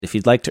If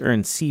you'd like to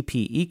earn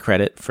CPE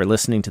credit for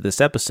listening to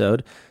this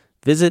episode,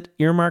 visit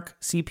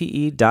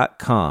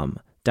earmarkcpe.com.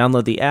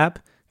 Download the app,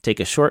 take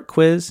a short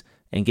quiz,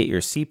 and get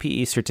your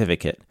CPE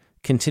certificate.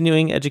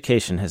 Continuing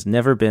education has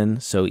never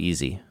been so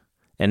easy.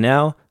 And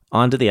now,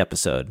 on to the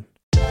episode.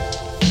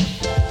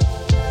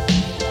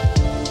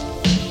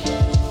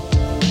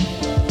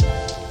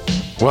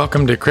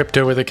 Welcome to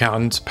Crypto with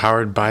Accountants,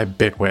 powered by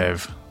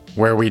Bitwave,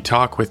 where we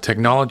talk with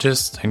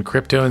technologists and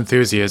crypto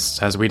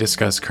enthusiasts as we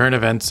discuss current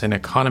events in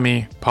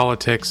economy,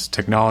 politics,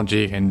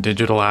 technology, and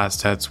digital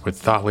assets with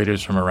thought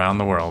leaders from around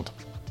the world.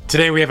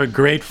 Today we have a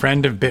great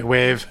friend of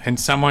Bitwave and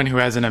someone who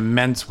has an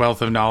immense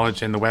wealth of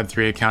knowledge in the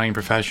Web3 accounting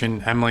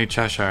profession, Emily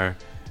Cheshire.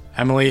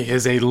 Emily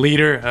is a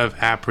leader of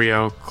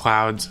Aprio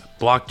Cloud's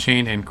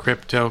blockchain and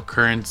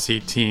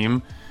cryptocurrency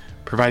team,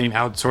 providing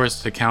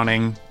outsourced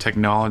accounting,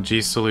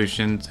 technology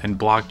solutions, and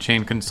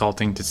blockchain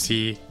consulting to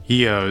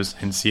CEOs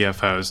and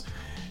CFOs.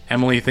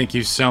 Emily, thank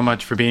you so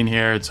much for being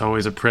here. It's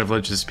always a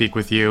privilege to speak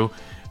with you.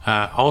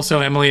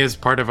 Also, Emily is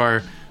part of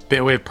our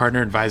Bitwave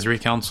Partner Advisory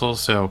Council,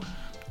 so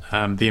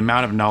the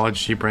amount of knowledge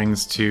she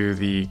brings to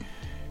the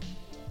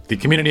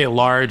community at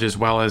large, as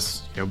well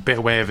as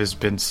Bitwave, has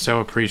been so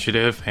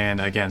appreciative. And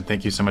again,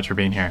 thank you so much for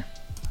being here.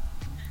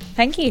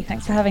 Thank you.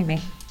 Thanks for having me.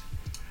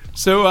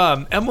 So,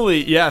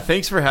 Emily,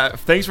 thanks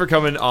for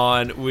coming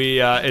on.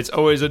 It's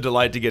always a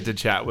delight to get to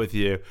chat with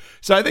you.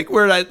 So, I think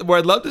where I'd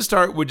love to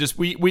start would just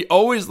we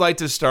always like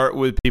to start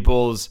with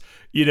people's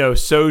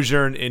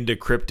sojourn into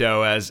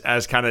crypto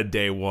as kind of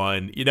day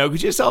one.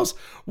 Could you tell us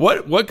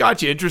what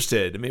got you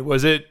interested? I mean,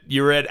 was it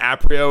you were at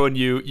Aprio and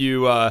you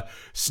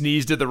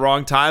sneezed at the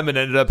wrong time and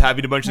ended up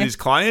having a bunch of these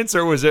clients,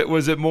 or was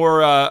it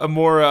more a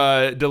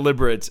more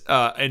deliberate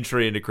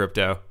entry into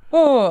crypto?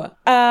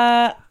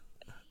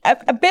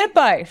 A bit of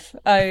both,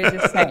 I would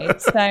just say.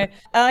 So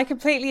I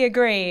completely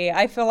agree.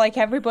 I feel like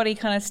everybody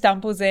kind of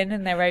stumbles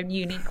in their own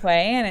unique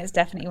way, and it's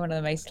definitely one of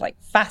the most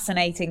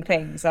fascinating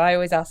things. I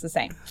always ask the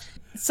same.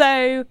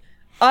 So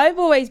I've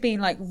always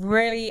been I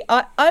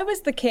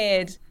was the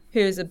kid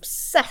who was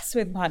obsessed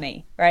with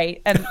money,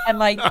 right? And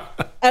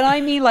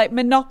I mean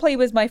Monopoly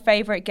was my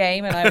favorite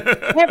game, and I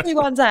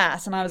everyone's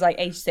ass, and I was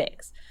age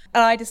 6,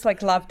 and I just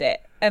loved it,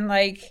 and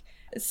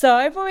so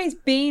I've always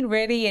been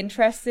really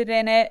interested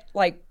in it,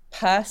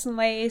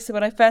 personally. So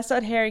when I first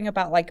started hearing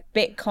about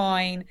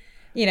Bitcoin,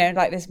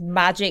 this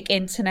magic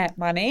internet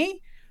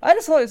money, I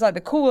just thought it was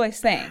the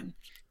coolest thing.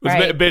 It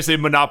was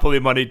basically Monopoly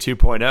Money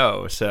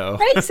 2.0. So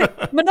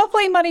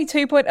Monopoly Money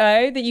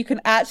 2.0 that you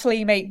can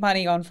actually make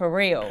money on for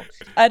real.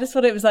 I just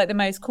thought it was the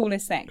most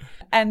coolest thing.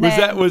 And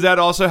was that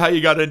also how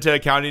you got into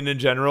accounting in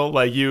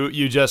general?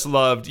 You just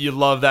loved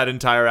that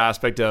entire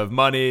aspect of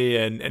money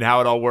and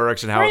how it all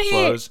works and how it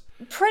flows?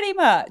 Pretty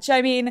much.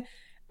 I mean,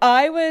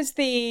 I was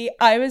the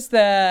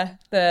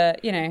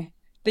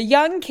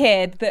young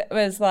kid that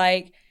was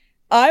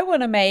I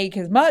want to make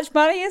as much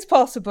money as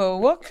possible.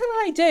 What can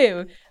I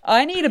do?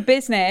 I need a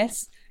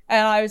business.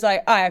 And I was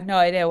I have no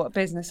idea what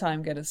business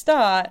I'm going to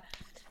start.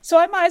 So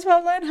I might as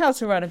well learn how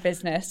to run a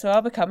business. So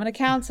I'll become an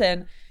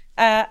accountant.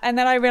 And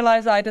then I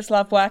realized I just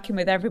love working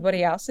with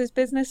everybody else's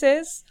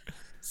businesses.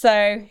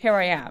 So here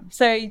I am.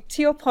 So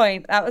to your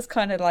point, that was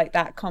kind of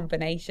that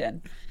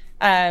combination.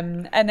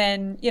 And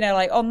then,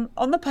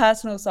 on the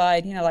personal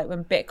side,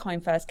 when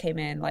Bitcoin first came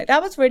in,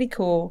 that was really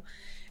cool.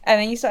 And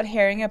then you start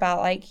hearing about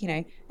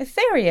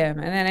Ethereum, and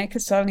then it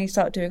could suddenly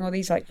start doing all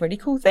these really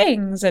cool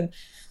things. And,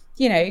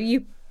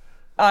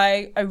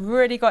 I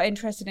really got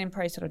interested in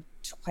probably sort of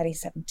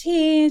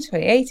 2017,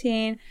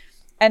 2018.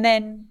 And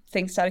then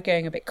things started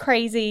going a bit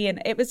crazy, and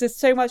it was just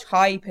so much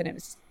hype, and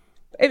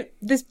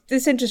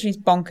this industry's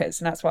bonkers,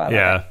 and that's why I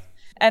love it.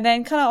 And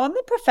then kind of on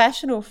the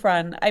professional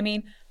front, I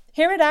mean,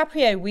 here at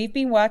Aprio, we've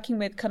been working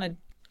with kind of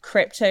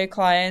crypto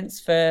clients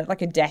for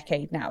a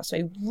decade now.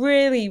 So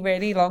really,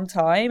 really long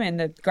time in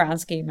the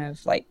grand scheme of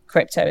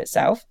crypto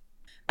itself.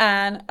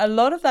 And a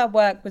lot of that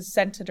work was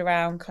centered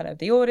around kind of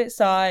the audit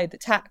side, the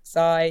tax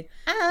side.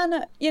 And,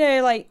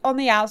 on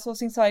the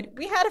outsourcing side,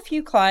 we had a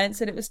few clients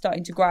and it was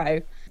starting to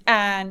grow.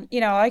 And,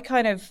 I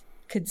kind of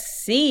could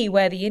see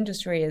where the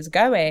industry is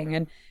going.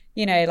 And,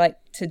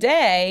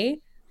 today,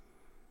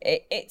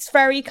 it's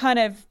very kind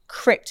of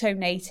crypto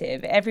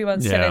native.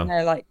 Everyone's still in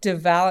their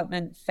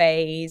development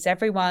phase.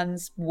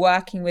 Everyone's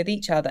working with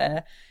each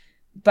other.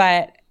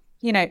 But,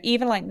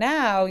 even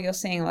now you're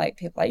seeing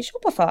people like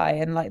Shopify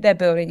and they're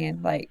building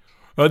in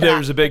there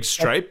was a big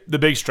Stripe, the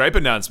big Stripe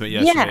announcement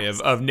yesterday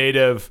of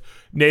native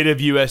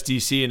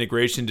USDC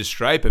integration to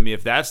Stripe. I mean,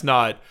 if that's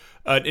not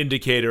an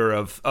indicator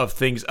of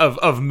things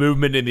of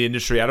movement in the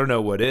industry, I don't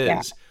know what is.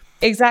 Yeah,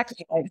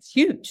 exactly. It's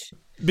huge.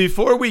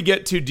 Before we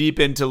get too deep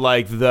into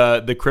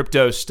the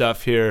crypto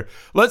stuff here,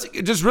 let's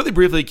just really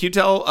briefly, can you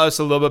tell us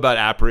a little bit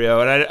about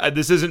Aprio? And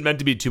this isn't meant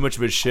to be too much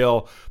of a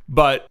shill,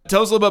 but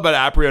tell us a little bit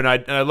about Aprio. And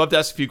I'd love to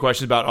ask a few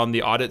questions about on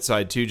the audit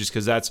side too, just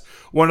because that's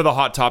one of the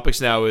hot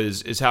topics now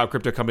is how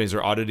crypto companies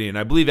are auditing. And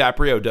I believe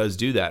Aprio does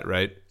do that,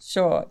 right?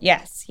 Sure.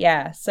 Yes.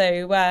 Yeah.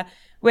 So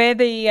we're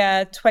the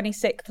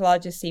 26th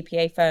largest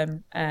CPA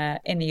firm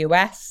in the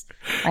US.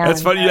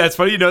 That's funny. That's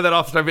funny. You know that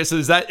off the top. So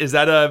is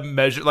that a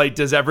measure? Like,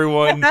 does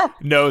everyone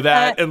know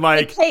that? And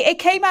like, it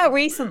came out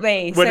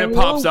recently. When it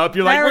pops up,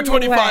 you're like, we're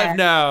 25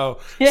 now.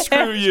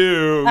 Screw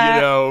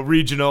you,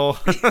 regional.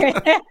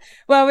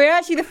 Well, we're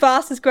actually the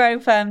fastest growing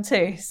firm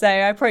too, so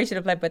I probably should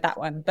have led with that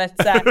one. But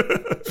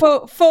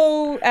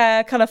full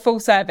kind of full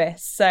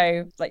service.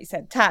 So, like you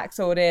said, tax,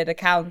 audit,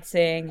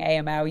 accounting,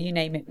 AML, you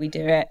name it, we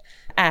do it.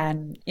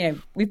 And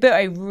we've built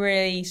a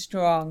really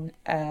strong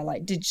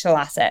like digital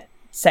asset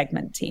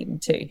segment team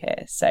too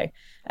here. So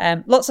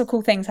lots of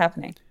cool things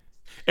happening.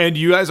 And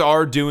you guys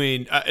are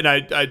doing, and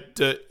I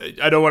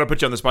don't want to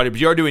put you on the spot here,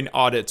 but you are doing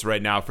audits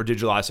right now for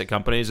digital asset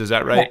companies. Is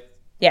that right?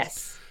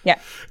 Yes. Yeah.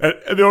 And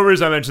the only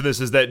reason I mention this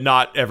is that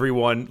not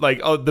everyone,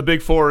 the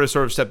big four has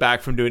sort of stepped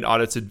back from doing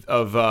audits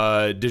of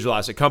digital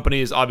asset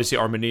companies. Obviously,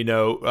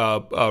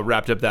 Armanino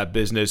wrapped up that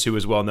business, who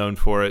was well known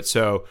for it.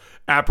 So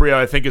Aprio,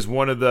 I think, is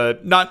one of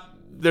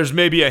there's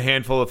maybe a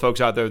handful of folks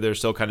out there that are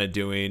still kind of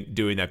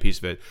doing that piece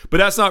of it. But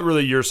that's not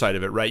really your side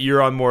of it, right?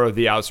 You're on more of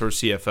the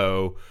outsourced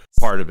CFO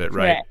part of it,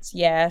 right? Correct.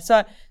 Yeah.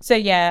 So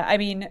yeah, I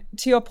mean,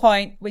 to your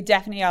point, we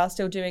definitely are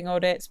still doing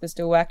audits. We're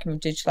still working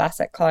with digital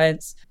asset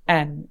clients.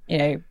 And,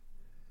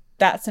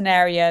 that's an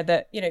area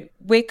that,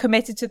 we're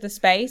committed to the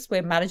space.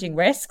 We're managing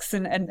risks.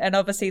 And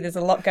obviously there's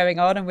a lot going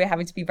on and we're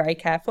having to be very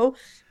careful,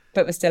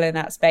 but we're still in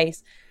that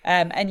space.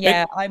 I'm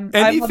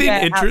anything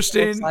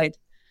interesting?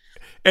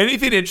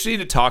 Anything interesting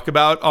to talk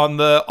about on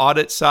the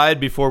audit side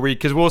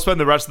because we'll spend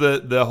the rest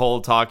of the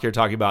whole talk here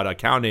talking about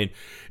accounting.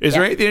 Is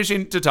there anything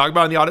interesting to talk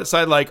about on the audit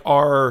side?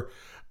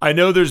 I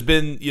know there's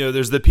been,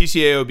 there's the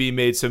PCAOB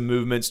made some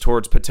movements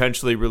towards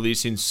potentially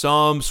releasing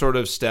some sort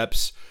of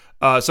steps,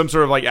 some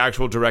sort of like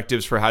actual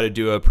directives for how to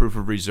do a proof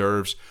of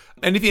reserves.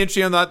 Anything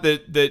interesting on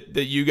that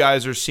you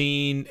guys are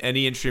seeing?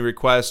 Any interesting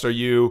requests?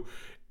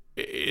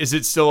 Is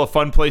it still a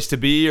fun place to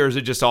be, or is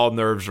it just all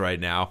nerves right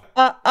now?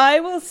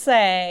 I will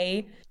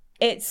say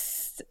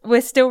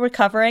we're still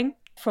recovering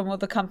from all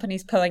the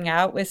companies pulling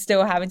out. We're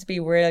still having to be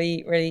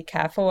really, really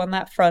careful on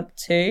that front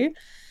too.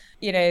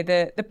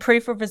 The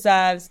proof of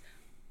reserves,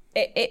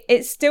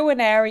 it's still an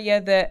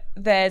area that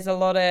there's a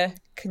lot of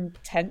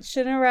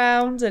contention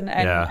around and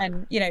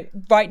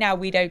right now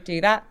we don't do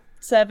that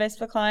service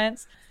for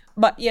clients.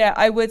 But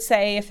I would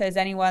say if there's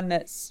anyone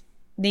that's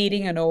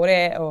needing an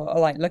audit or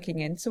like looking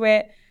into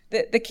it,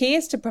 the key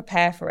is to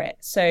prepare for it.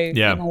 So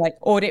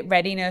audit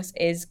readiness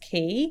is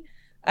key.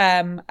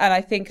 And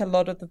I think a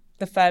lot of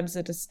the firms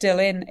that are still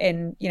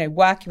in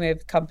working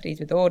with companies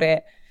with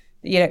audit,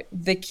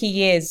 the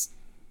key is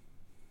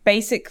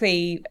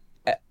basically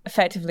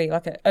effectively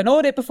like an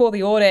audit before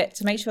the audit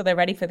to make sure they're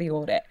ready for the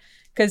audit,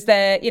 because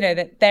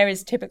there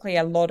is typically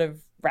a lot of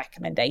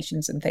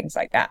recommendations and things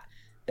like that,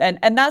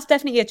 and that's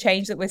definitely a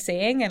change that we're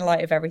seeing in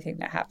light of everything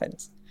that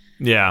happens.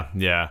 Yeah.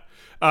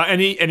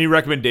 Any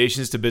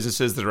recommendations to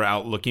businesses that are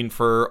out looking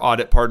for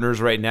audit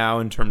partners right now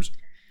in terms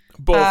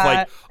both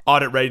like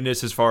audit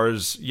readiness as far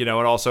as, and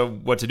also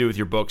what to do with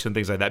your books and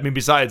things like that? I mean,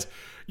 besides,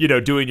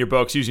 doing your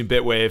books, using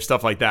Bitwave,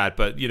 stuff like that,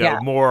 but,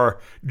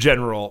 more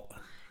general.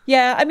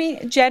 Yeah, I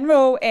mean,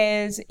 general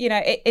is,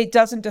 it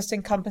doesn't just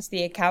encompass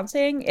the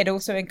accounting. It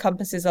also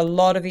encompasses a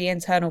lot of the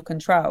internal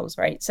controls,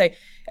 right? So,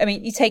 I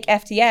mean, you take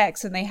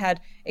FTX and they had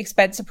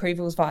expense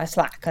approvals via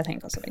Slack, I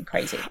think, or something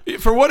crazy.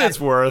 For what it's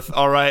worth,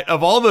 all right,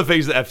 of all the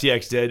things that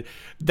FTX did,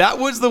 that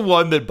was the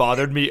one that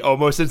bothered me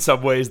almost in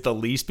some ways the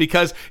least,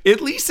 because at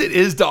least it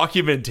is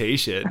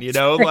documentation,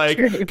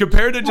 true.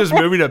 Compared to just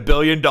moving $1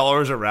 billion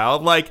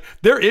around,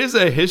 there is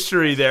a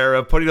history there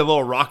of putting a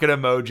little rocket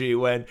emoji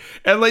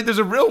and there's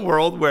a real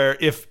world where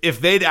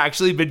if they'd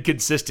actually been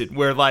consistent,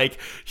 where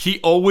he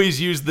always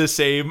used the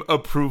same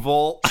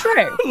approval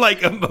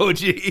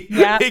emoji,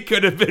 it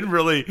could have been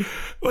really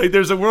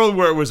there's a world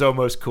where it was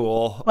almost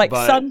cool. But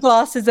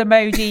sunglasses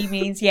emoji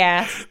means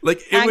yes.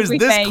 It was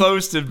this face.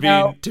 Close to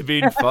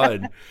being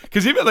fun.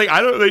 Because even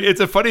it's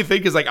a funny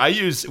thing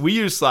because we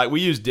use Slack,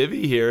 we use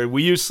Divi here, and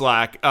we use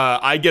Slack.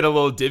 I get a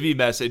little Divi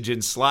message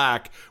in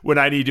Slack when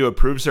I need to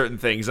approve certain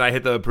things, and I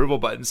hit the approval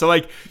button.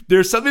 So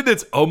there's something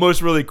that's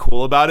almost really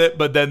cool about it,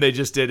 but then they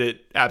just did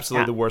it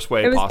absolutely the worst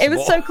way possible. It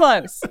was so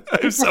close.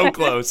 It was so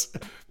close.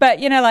 But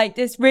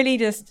it's really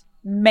just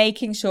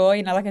making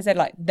sure, like I said,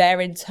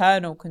 their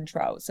internal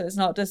controls. So it's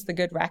not just the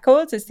good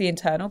records, it's the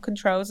internal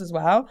controls as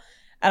well.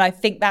 And I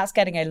think that's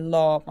getting a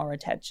lot more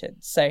attention.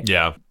 So,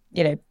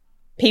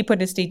 people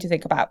just need to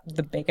think about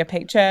the bigger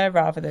picture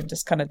rather than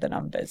just kind of the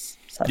numbers.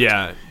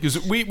 Yeah,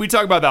 because we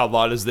talk about that a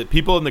lot, is that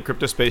people in the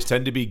crypto space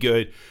tend to be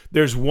good.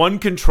 There's one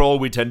control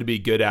we tend to be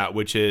good at,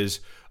 which is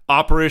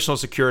operational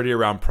security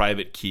around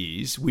private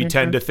keys. We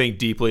tend to think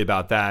deeply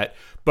about that.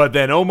 But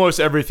then almost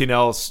everything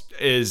else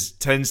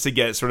tends to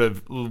get sort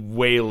of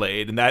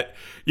waylaid. And that,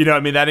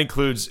 that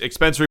includes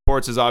expense reporting.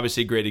 reports is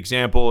obviously a great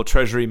example.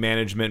 Treasury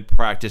management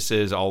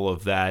practices, all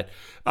of that.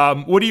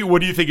 What do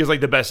you think is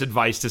like the best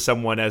advice to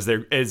someone as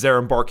they're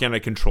embarking on a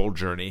control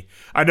journey?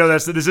 I know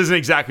this isn't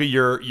exactly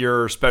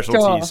your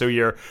specialty, so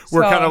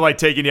we're kind of like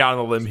taking you out on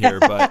a limb here.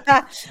 But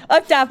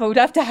I've dabbled,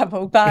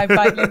 but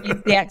by no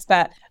means the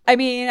expert. I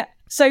mean,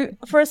 so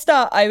for a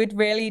start, I would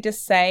really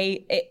just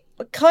say it.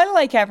 Kind of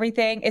like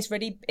everything,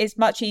 it's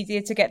much easier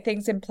to get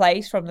things in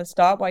place from the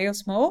start while you're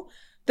small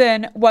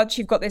than once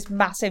you've got this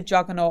massive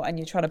juggernaut and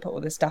you're trying to put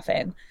all this stuff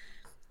in.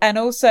 And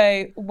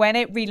also when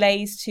it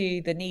relays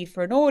to the need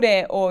for an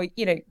audit, or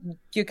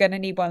you're going to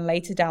need one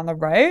later down the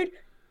road,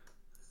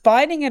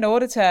 finding an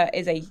auditor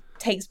is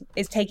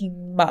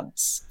taking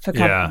months for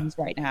companies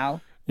right now.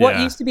 What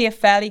used to be a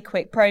fairly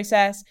quick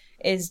process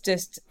is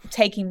just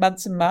taking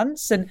months and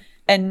months,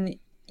 and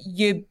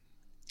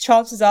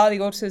chances are the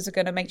auditors are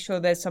going to make sure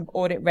there's some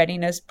audit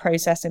readiness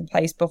process in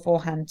place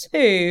beforehand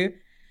too.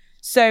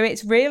 So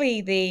it's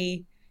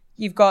really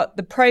you've got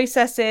the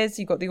processes,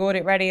 you've got the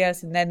audit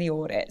readiness, and then the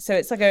audit. So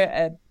it's like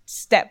a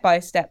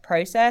step-by-step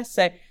process.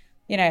 So,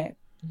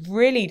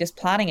 really just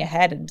planning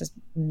ahead and just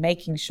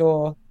making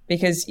sure,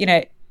 because,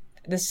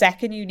 the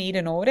second you need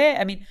an audit,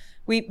 I mean,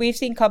 we've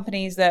seen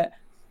companies that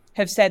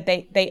have said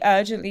they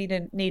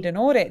urgently need an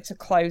audit to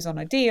close on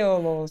a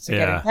deal or to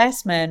get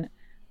investment.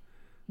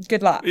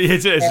 Good luck.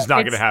 It's just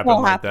not going to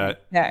happen like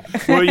that. No.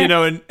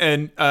 Well,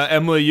 and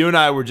Emily, you and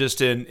I were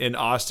just in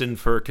Austin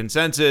for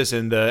Consensus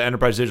and the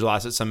Enterprise Digital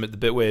Asset Summit, the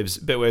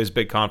Bitwaves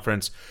big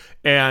conference.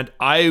 And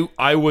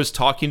I was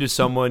talking to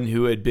someone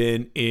who had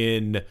been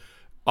in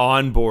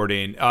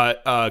onboarding,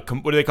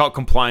 what do they call it?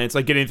 Compliance,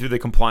 like getting through the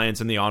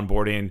compliance and the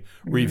onboarding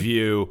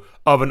review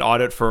of an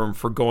audit firm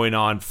for going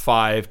on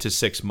 5 to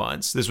 6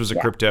 months. This was a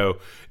crypto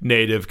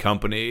native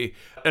company.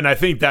 And I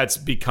think that's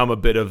become a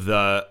bit of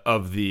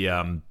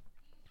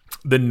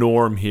the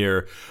norm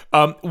here.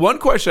 One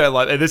question I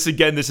love, and this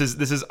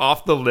is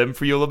off the limb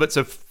for you a little bit,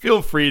 so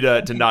feel free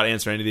to not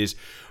answer any of these.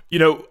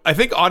 I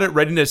think audit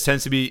readiness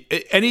tends to be,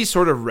 any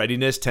sort of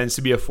readiness tends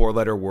to be a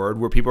 4-letter word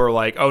where people are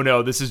like, oh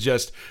no, this is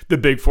just the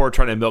big four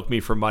trying to milk me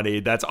for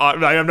money.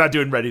 I'm not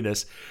doing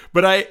readiness.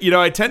 But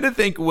I tend to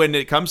think when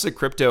it comes to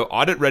crypto,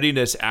 audit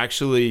readiness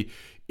actually,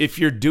 if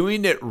you're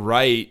doing it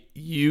right,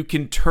 you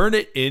can turn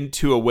it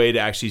into a way to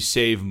actually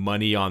save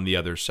money on the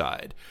other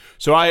side.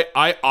 So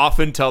I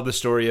often tell the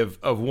story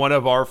of one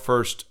of our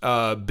first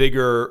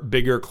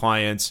bigger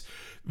clients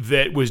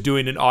that was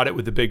doing an audit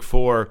with the Big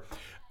Four.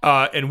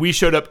 And we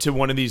showed up to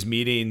one of these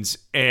meetings,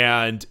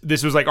 and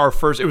this was like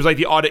it was like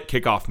the audit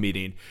kickoff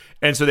meeting.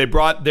 And so they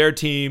brought their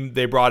team,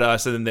 they brought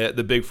us, and then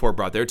the Big Four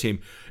brought their team.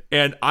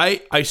 And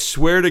I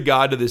swear to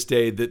God to this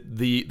day that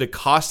the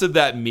cost of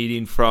that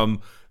meeting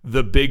from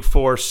the Big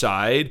Four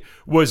side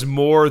was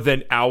more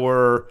than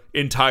our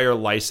entire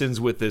license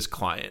with this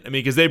client. I mean,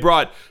 because they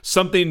brought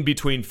something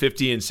between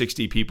 50 and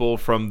 60 people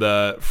from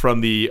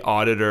the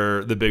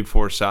auditor, the Big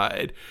Four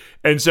side.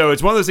 And so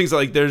it's one of those things that,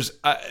 like, there's,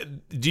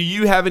 do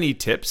you have any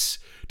tips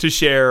to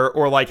share,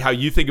 or like how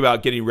you think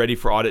about getting ready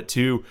for audit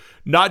too,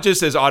 not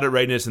just as audit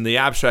readiness in the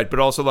abstract, but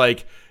also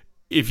like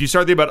if you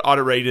start thinking about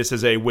audit readiness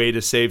as a way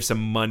to save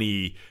some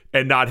money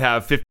and not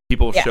have 50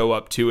 people show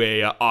up to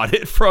a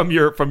audit from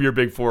your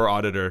Big Four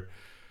auditor?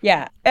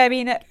 Yeah, I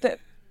mean,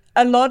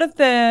 a lot of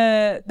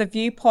the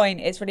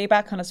viewpoint is really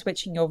about kind of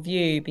switching your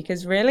view,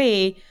 because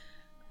really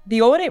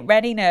the audit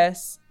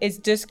readiness is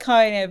just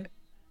kind of,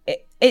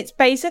 it's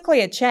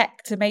basically a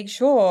check to make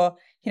sure,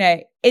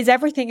 is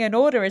everything in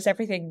order? Is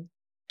everything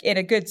in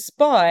a good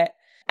spot?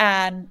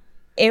 And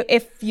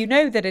if you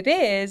know that it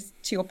is,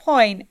 to your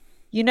point,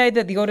 you know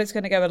that the audit's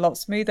going to go a lot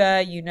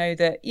smoother. You know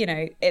that,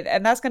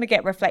 and that's going to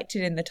get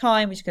reflected in the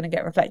time, which is going to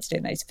get reflected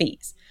in those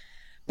fees.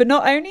 But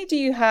not only do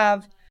you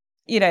have,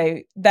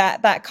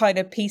 that kind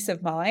of peace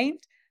of mind,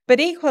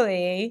 but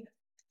equally,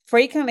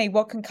 frequently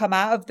what can come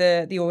out of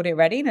the audit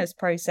readiness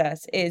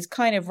process is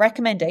kind of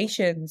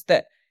recommendations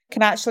that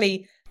can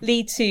actually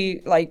lead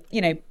to, like,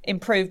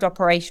 improved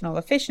operational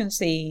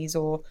efficiencies,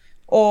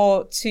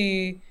 or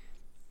to,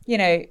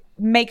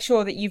 make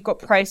sure that you've got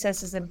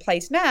processes in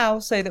place now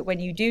so that when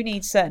you do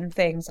need certain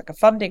things like a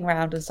funding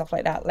round and stuff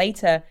like that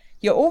later,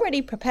 you're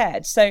already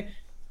prepared. So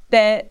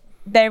there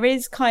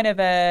is kind of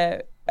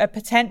a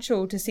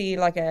potential to see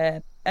like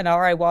an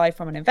ROI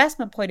from an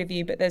investment point of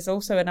view, but there's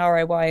also an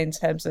ROI in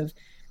terms of,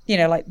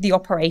 like the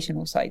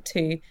operational side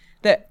too,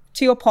 that,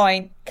 to your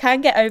point,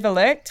 can get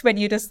overlooked when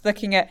you're just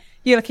looking at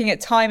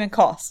time and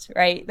cost,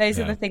 right? Those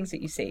are the things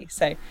that you see.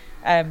 So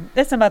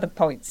there's some other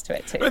points to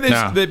it too.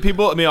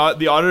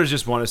 The auditors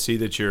just want to see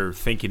that you're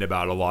thinking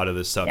about a lot of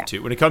this stuff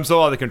too. When it comes to a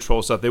lot of the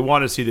control stuff, they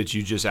want to see that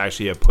you just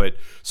actually have put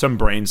some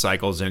brain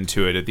cycles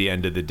into it at the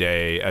end of the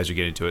day as you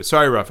get into it.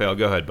 Sorry, Raphael,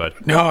 go ahead, bud.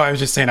 No, I was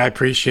just saying I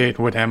appreciate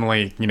what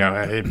Emily,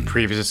 in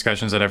previous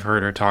discussions that I've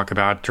heard her talk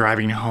about,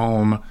 driving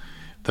home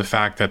the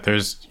fact that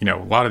there's, a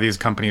lot of these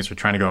companies are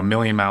trying to go a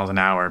million miles an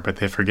hour, but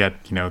they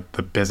forget,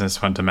 the business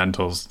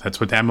fundamentals. That's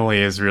what Emily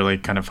is really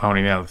kind of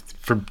honing out.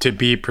 To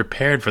be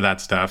prepared for that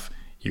stuff,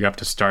 you have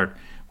to start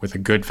with a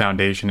good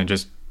foundation and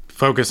just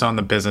focus on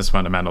the business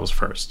fundamentals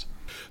first.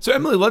 So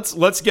Emily,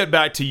 let's get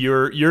back to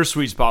your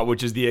sweet spot,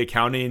 which is the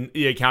accounting and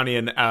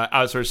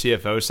outsourced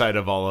CFO side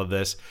of all of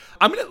this.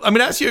 I'm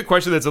gonna ask you a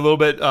question that's a little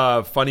bit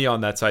funny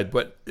on that side,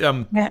 but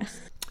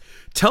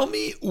tell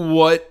me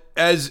what,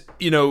 as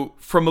you know,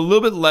 from a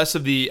little bit less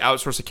of the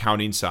outsourced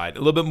accounting side, a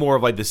little bit more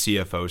of like the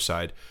CFO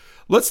side.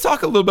 Let's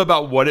talk a little bit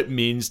about what it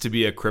means to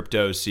be a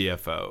crypto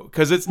CFO,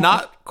 because it's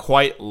not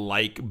quite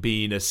like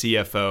being a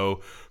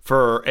CFO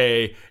for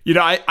a, you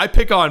know, I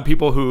pick on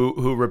people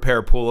who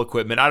repair pool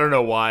equipment. I don't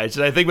know why. I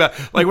think about,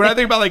 like, when I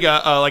think about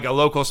like a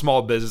local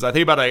small business, I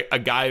think about a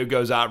guy who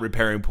goes out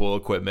repairing pool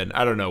equipment.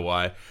 I don't know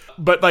why.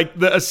 But like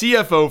a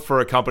CFO for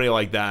a company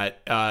like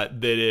that,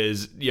 that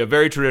is, you know,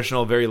 very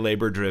traditional, very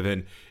labor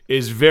driven,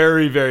 is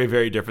very, very,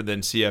 very different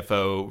than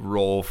CFO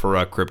role for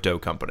a crypto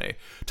company.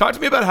 Talk to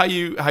me about how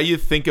you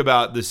think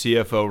about the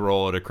CFO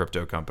role at a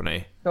crypto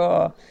company.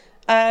 Sure.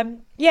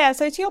 Yeah.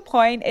 So to your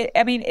point,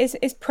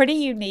 it's pretty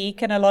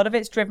unique, and a lot of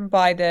it's driven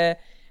by the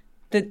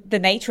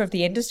nature of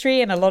the industry,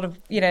 and a lot of,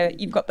 you know,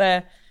 you've got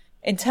the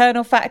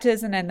internal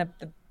factors and then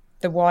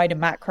the wider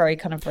macro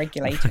kind of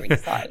regulatory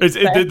side.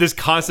 This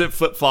constant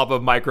flip flop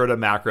of micro to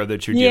macro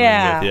that you're dealing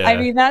with. Yeah, I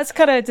mean, that's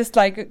kind of just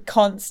like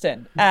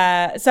constant.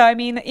 So I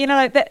mean, you know,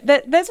 like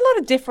there's a lot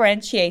of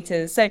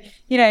differentiators. So,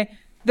 you know,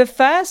 the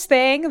first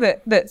thing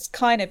that's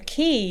kind of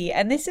key,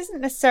 and this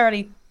isn't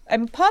necessarily, I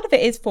mean, part of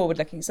it is forward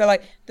looking. So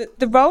like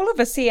the role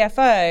of a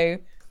CFO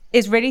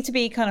is really to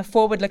be kind of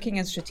forward looking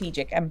and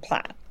strategic and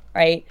plan,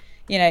 right?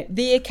 You know,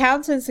 the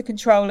accountants, the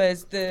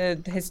controllers, the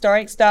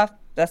historic stuff,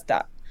 that's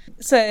done.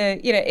 So,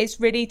 you know, it's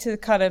really to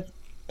kind of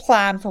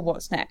plan for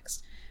what's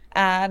next.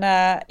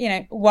 And, you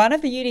know, one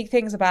of the unique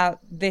things about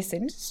this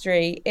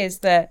industry is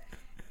that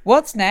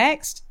what's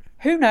next,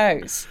 who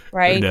knows,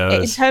 right? Who knows?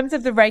 In terms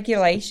of the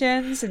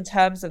regulations, in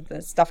terms of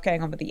the stuff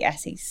going on with the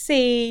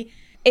SEC,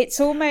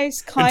 it's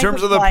almost kind of in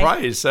terms of the like,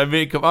 price. I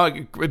mean, come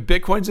on,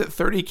 Bitcoin's at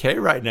 30K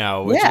right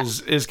now, which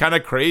is kind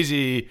of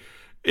crazy.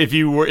 If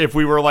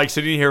we were like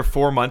sitting here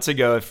 4 months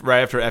ago,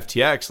 right after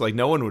FTX, like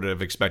no one would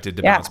have expected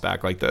to bounce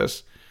back like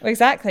this.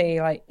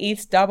 Exactly. Like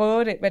ETH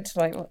doubled. It went to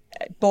like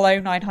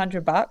below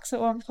 $900 at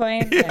one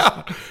point.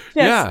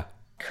 Yeah.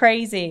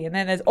 Crazy. And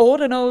then there's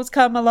ordinals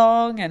come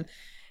along, and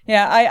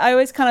I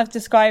always kind of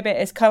describe it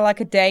as kind of like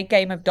a day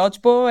game of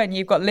dodgeball, and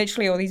you've got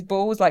literally all these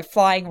balls like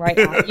flying right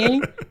at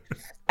you.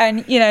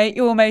 And, you know,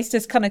 you almost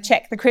just kind of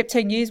check the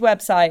crypto news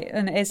website,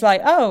 and it's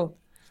like, oh,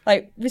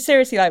 like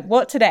seriously, like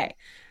what today?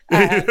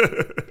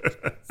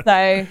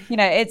 So, you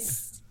know,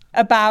 it's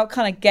about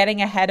kind of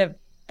getting ahead of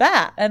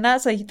that, and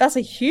that's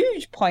a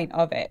huge point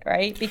of it,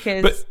 right?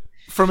 Because but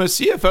from a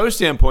CFO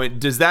standpoint,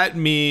 does that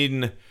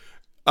mean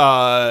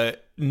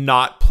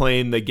not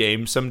playing the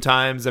game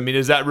sometimes? I mean,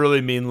 does that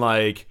really mean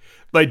like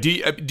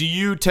do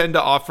you tend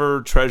to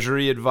offer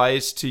treasury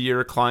advice to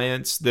your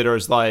clients that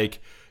is like,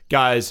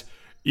 guys,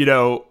 you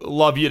know,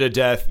 love you to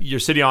death, you're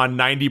sitting on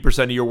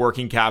 90% of your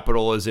working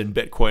capital is in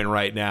Bitcoin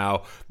right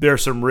now, there are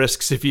some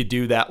risks if you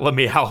do that, let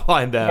me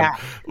outline them.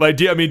 Like,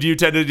 do you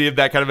tend to give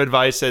that kind of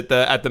advice at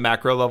the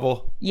macro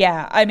level?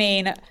 Yeah, I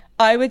mean,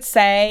 I would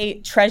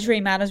say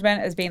treasury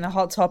management has been a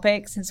hot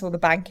topic since all the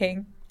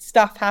banking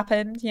stuff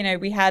happened. You know,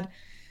 we had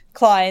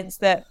clients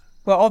that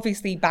were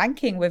obviously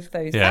banking with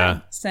those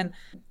banks, and,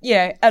 you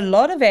know, a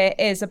lot of it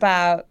is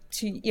about,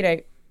 you know,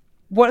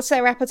 what's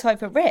their appetite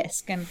for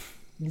risk, and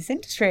in this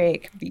industry,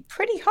 it can be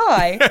pretty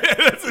high.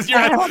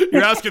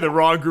 You're asking the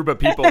wrong group of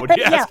people when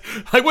you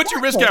ask, like, what's your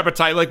risk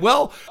appetite? Like,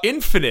 well,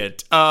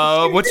 infinite.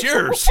 What's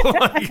yours?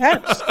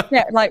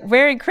 Like,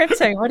 we're in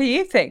crypto. What do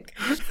you think?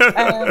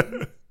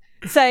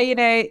 So, you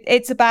know,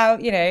 it's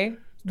about, you know,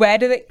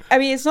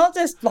 it's not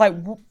just like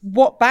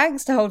what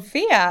banks to hold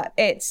fiat.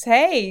 It's,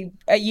 hey,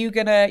 are you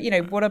going to, you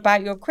know, what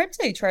about your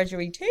crypto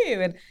treasury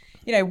too? And,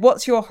 you know,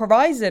 what's your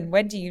horizon?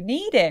 When do you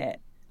need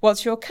it?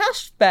 What's your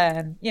cash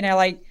burn? You know,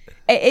 like,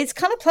 it's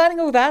kind of planning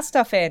all that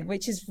stuff in,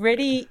 which is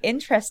really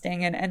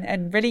interesting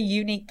and really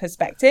unique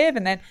perspective.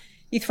 And then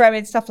you throw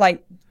in stuff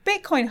like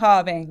Bitcoin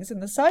halvings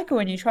and the cycle,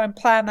 and you try and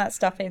plan that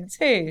stuff in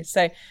too.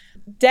 So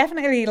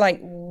definitely like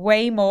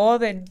way more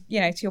than,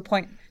 you know, to your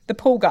point, the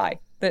pool guy.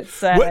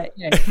 That's, you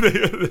know.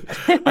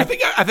 I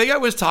think I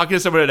was talking to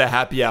someone at a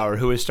happy hour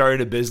who was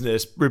starting a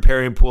business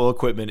repairing pool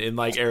equipment in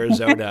like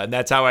Arizona, and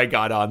that's how I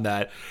got on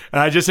that. And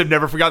I just have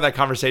never forgotten that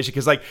conversation,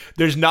 because like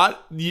there's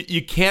not,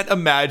 you can't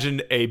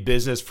imagine a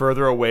business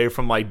further away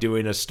from like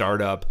doing a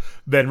startup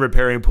than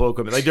repairing pool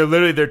equipment. Like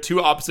they're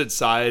two opposite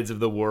sides of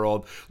the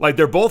world. Like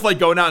they're both like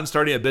going out and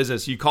starting a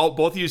business.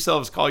 Both of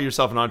yourselves call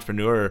yourself an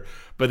entrepreneur,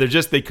 but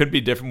they could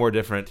be more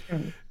different.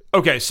 Mm-hmm.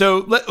 Okay,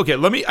 so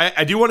let me.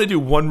 I do want to do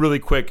one really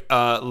quick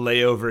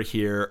layover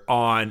here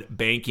on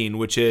banking,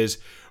 which is,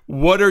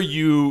 what are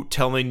you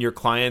telling your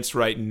clients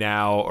right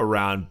now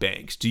around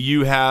banks? Do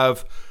you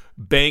have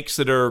banks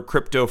that are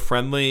crypto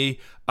friendly?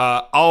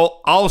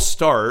 I'll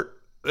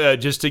start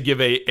just to give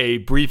a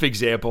brief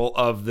example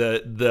of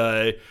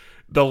the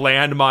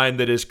landmine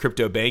that is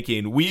crypto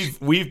banking.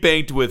 We've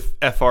banked with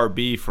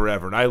FRB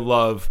forever, and I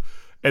love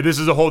and this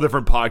is a whole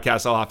different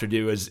podcast I'll have to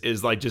do,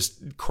 is like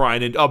just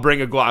crying, and I'll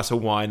bring a glass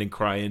of wine and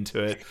cry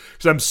into it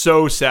because I'm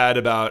so sad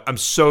about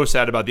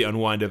the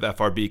unwind of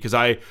FRB, because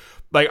I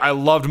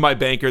loved my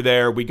banker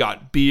there. We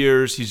got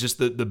beers. He's just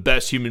the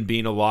best human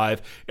being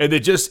alive. And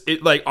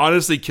it like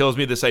honestly kills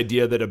me, this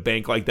idea that a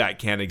bank like that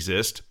can't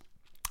exist,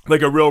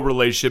 like a real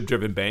relationship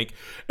driven bank.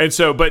 And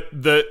so, but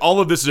all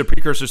of this is a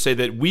precursor to say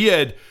that we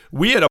had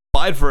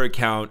applied for an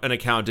account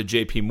at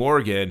JP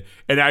Morgan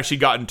and actually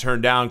gotten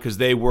turned down because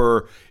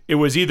it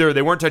was either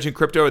they weren't touching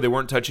crypto or they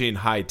weren't touching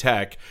high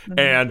tech,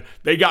 and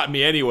they got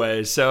me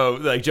anyway. So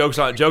like jokes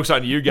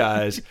on you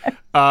guys.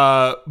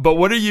 But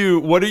what are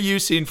you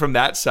seeing from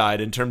that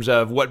side in terms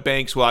of what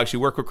banks will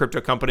actually work with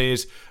crypto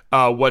companies?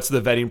 What's the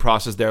vetting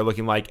process there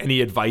looking like? Any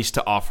advice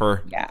to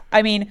offer? Yeah,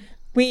 I mean,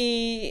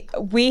 we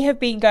have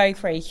been going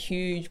through a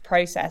huge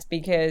process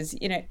because,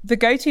 you know, the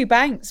go-to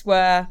banks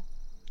were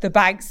the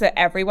banks that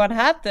everyone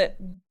had that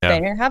they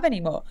don't have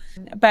anymore.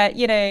 But,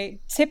 you know,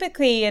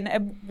 typically,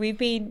 and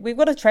we've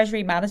got a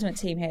treasury management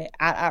team here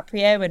at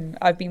Aprio, and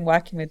I've been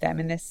working with them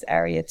in this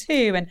area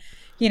too. And,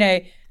 you know,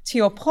 to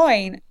your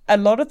point, a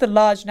lot of the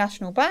large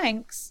national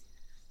banks,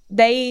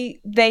 they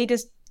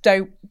just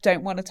don't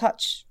want to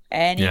touch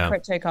any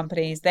crypto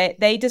companies.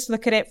 They just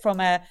look at it from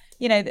a,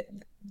 you know,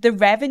 the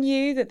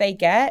revenue that they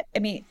get, I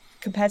mean,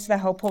 compared to their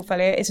whole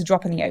portfolio, it's a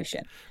drop in the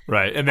ocean.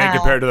 Right. And then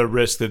compared to the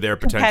risk that they're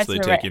potentially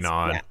taking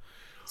on. Yeah.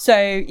 So,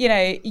 you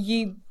know,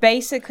 you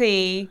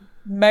basically,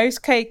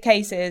 most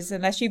cases,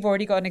 unless you've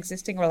already got an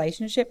existing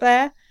relationship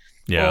there,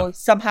 or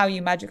somehow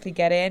you magically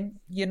get in,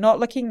 you're not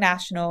looking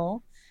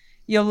national,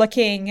 you're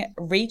looking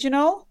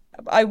regional.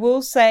 I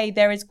will say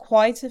there is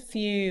quite a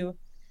few,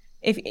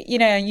 if you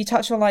know, and you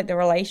touched on like the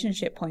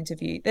relationship point of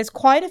view, there's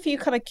quite a few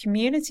kind of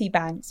community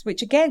banks,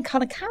 which again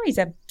kind of carries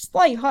a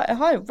slightly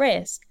higher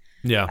risk.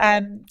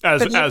 Yeah.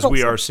 As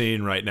we are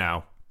seeing right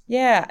now.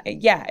 Yeah,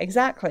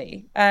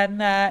 exactly.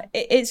 And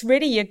it's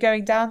really, you're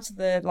going down to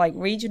the like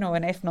regional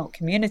and if not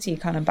community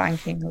kind of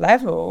banking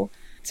level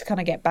to kind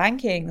of get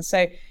banking.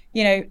 So,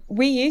 you know,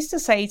 we used to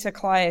say to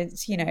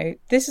clients, you know,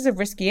 this is a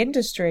risky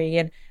industry,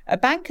 and a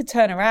bank could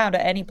turn around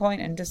at any point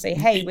and just say,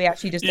 hey, we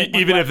actually just don't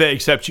even if they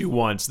accept you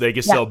once, they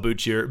can still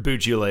boot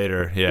you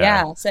later.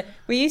 Yeah. So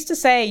we used to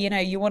say, you know,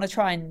 you want to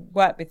try and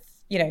work with,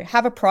 you know,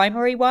 have a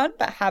primary one,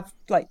 but have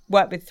like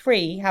work with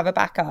 3, have a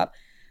backup.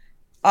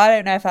 I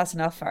don't know if that's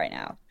enough right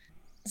now.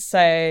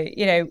 So,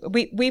 you know,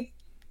 we've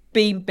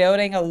been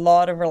building a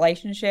lot of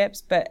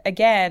relationships, but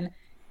again,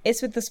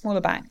 it's with the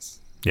smaller banks.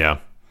 Yeah.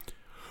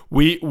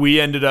 We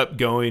ended up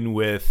going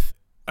with,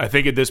 I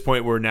think at this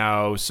point we're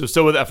now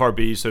still with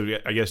FRB, so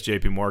I guess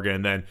JP Morgan,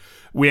 and then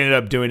we ended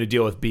up doing a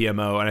deal with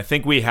BMO, and I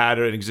think we had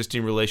an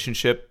existing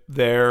relationship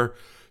there,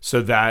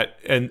 so that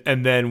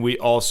and then we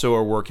also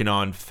are working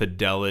on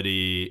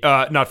Fidelity,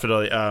 Franklin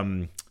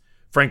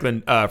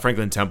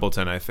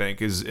Templeton, I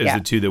think is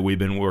the two that we've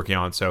been working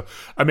on. So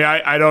I mean,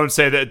 I don't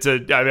say that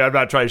I'm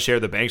not trying to share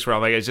the banks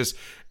around. Like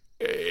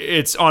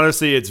it's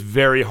honestly, it's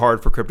very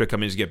hard for crypto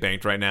companies to get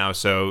banked right now.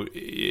 So,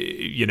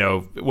 you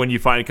know, when you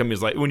find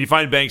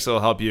banks that'll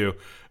help you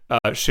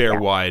share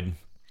wide.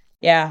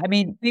 Yeah. I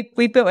mean,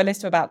 we've built a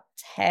list of about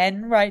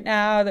 10 right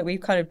now that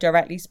we've kind of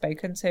directly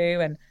spoken to.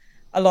 And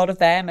a lot of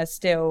them are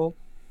still,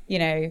 you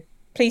know,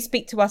 please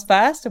speak to us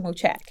first and we'll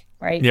check.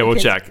 Right. Yeah, we'll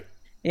check.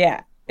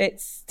 Yeah.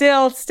 It's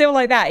still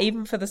like that,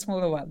 even for the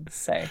smaller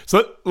ones.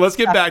 So let's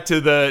get back to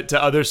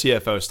other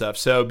CFO stuff.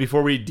 So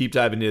before we deep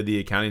dive into the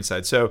accounting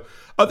side, so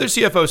other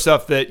CFO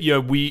stuff that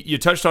you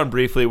touched on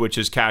briefly, which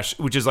is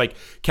like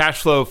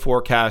cash flow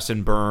forecast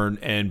and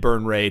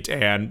burn rate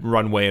and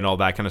runway and all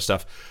that kind of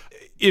stuff.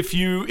 If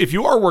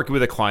you are working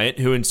with a client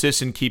who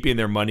insists in keeping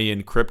their money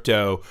in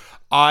crypto,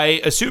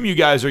 I assume you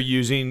guys are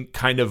using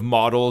kind of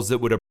models that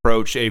would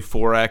approach a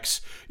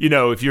Forex. You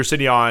know, if you're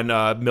sitting on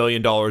 $1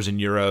 million in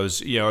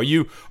euros, you know,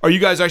 are you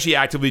guys actually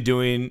actively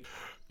doing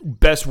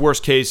best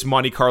worst case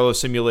Monte Carlo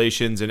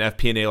simulations and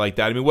FP&A like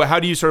that? I mean,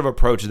 how do you sort of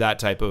approach that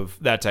type of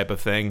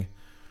thing?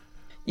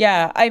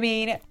 Yeah, I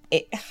mean,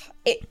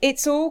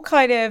 it's all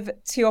kind of,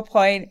 to your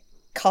point,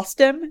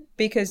 custom,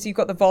 because you've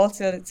got the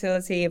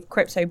volatility of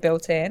crypto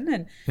built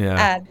in,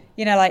 and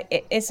you know,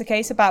 like it's a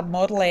case about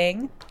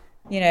modeling.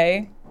 You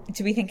know,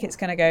 do we think it's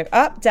going to go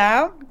up,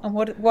 down, and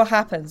what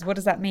happens? What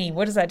does that mean?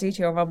 What does that do to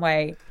your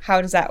runway?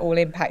 How does that all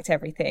impact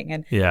everything?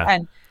 And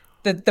and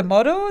the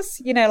models,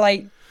 you know,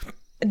 like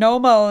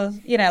normal,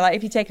 you know, like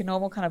if you take a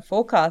normal kind of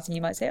forecast, and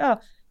you might say, oh,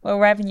 well,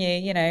 revenue,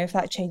 you know, if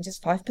that changes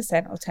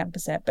 5% or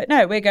 10%, but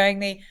no, we're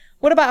going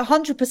what about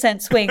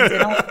 100% swings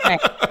in all?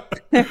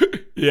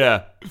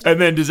 Yeah. And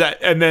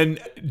then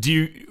do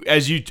you,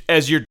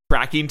 as you're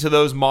tracking to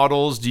those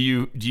models, do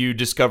you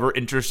discover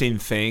interesting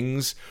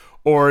things,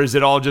 or is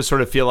it all just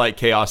sort of feel like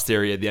chaos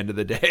theory at the end of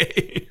the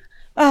day?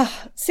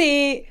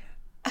 See,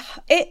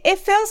 it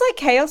feels like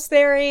chaos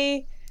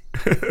theory.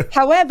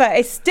 However,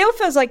 it still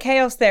feels like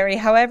chaos theory.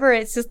 However,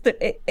 it's just that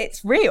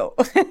it's real.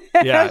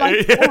 Yeah.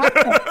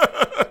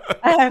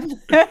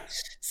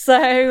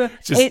 So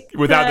just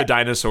without the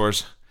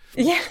dinosaurs.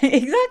 Yeah,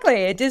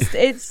 exactly.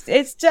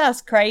 It's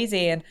just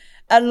crazy. And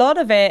a lot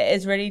of it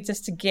is really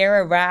just to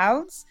gear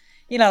around,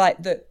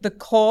 like the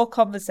core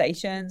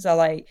conversations are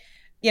like,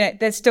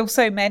 there's still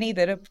so many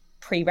that are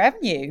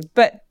pre-revenue,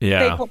 but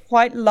they've got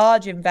quite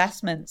large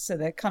investments. So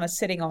they're kind of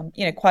sitting on,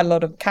 quite a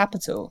lot of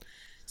capital.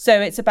 So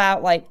it's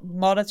about like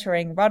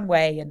monitoring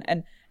runway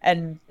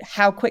and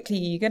how quickly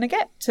you're going to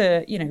get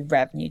to,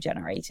 revenue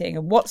generating,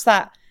 and what's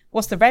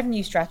the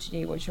revenue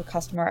strategy? What's your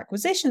customer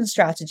acquisition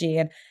strategy?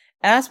 And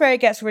that's where it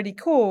gets really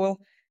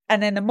cool.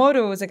 And then the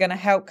models are going to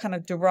help kind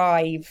of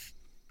derive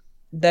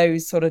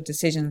those sort of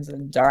decisions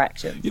and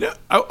directions.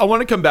 I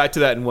want to come back to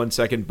that in 1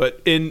 second,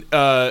 but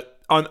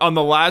on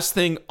the last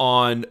thing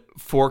on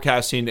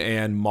forecasting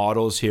and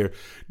models here,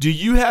 do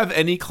you have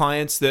any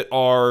clients that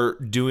are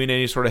doing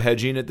any sort of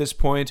hedging at this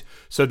point?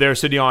 So they're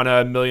sitting on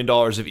 $1 million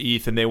of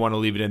ETH and they want to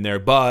leave it in there,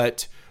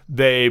 but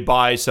they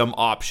buy some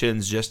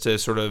options just to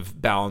sort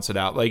of balance it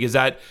out. Like, is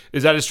that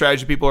a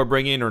strategy people are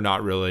bringing or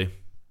not really?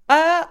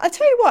 I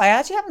tell you what, I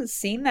actually haven't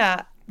seen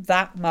that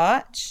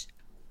much.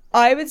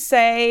 I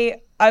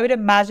would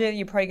imagine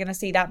you're probably going to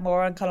see that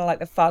more on kind of like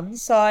the fund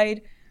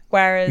side.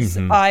 Whereas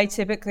I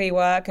typically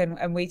work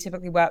and we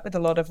typically work with a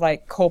lot of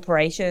like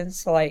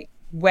corporations, so like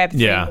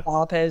Web3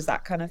 developers,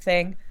 that kind of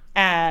thing.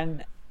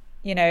 And,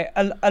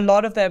 a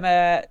lot of them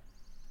are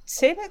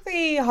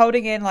typically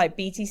holding in like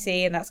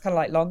BTC, and that's kind of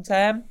like long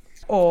term,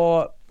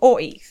 or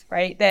ETH,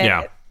 right?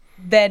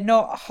 They're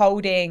not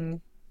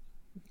holding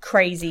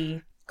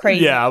crazy.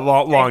 Yeah,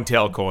 long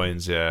tail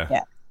coins.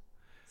 Yeah.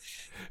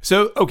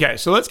 So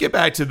let's get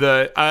back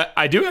to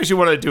I do actually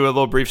want to do a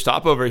little brief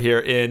stopover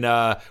here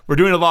we're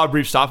doing a lot of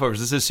brief stopovers.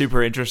 This is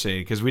super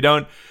interesting because we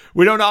don't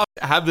often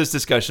have this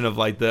discussion of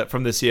like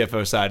from the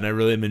CFO side, and I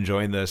really am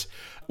enjoying this.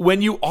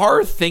 When you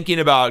are thinking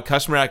about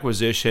customer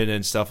acquisition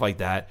and stuff like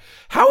that,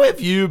 how have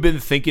you been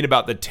thinking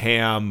about the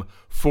TAM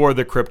for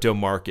the crypto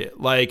market?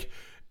 Like,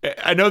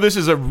 I know this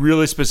is a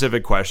really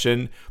specific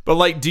question, but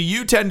like, do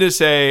you tend to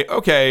say,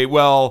 okay,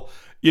 well,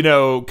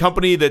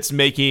 company that's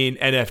making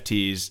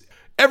NFTs,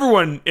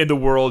 everyone in the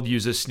world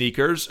uses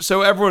sneakers,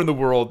 so everyone in the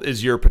world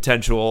is your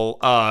potential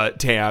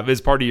TAM,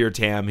 is part of your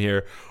TAM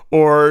here?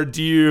 Or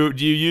do you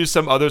use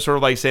some other sort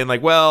of like saying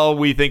like, well,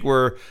 we think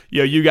we're,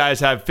 you guys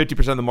have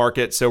 50% of the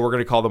market, so we're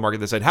going to call the market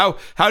this side.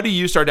 How do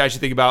you start to actually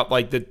think about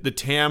like the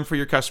TAM for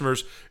your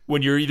customers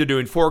when you're either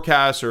doing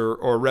forecasts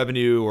or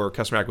revenue or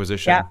customer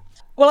acquisition? Yeah.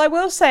 Well, I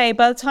will say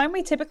by the time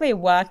we typically are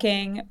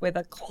working with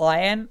a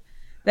client,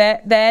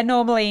 they're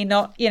normally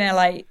not,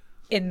 like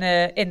in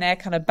their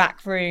kind of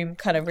back room,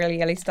 kind of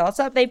really early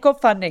startup. They've got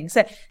funding.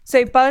 So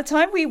by the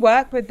time we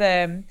work with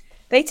them,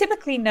 they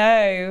typically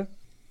know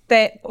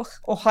that,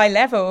 or high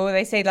level,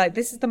 they say like,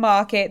 this is the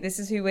market, this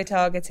is who we're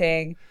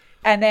targeting.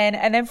 And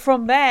then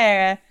from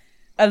there,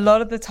 a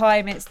lot of the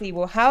time it's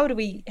well, how do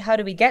we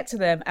get to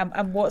them,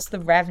 and what's the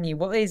revenue?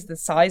 What is the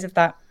size of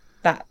that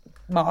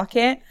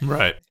market?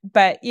 Right.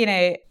 But,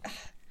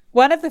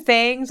 one of the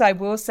things I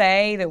will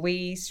say that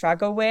we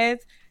struggle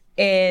with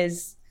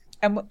is,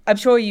 and I'm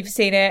sure you've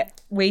seen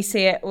it, we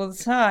see it all the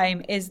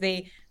time, is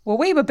we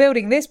were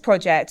building this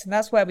project and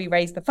that's where we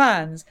raised the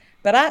funds.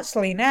 But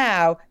actually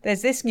now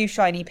there's this new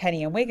shiny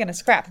penny and we're going to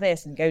scrap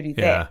this and go do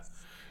this.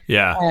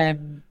 Yeah.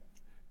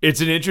 It's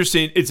an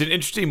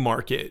interesting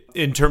market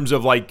in terms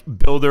of like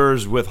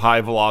builders with high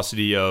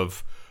velocity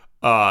of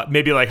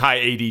maybe like high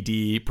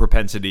ADD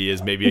propensity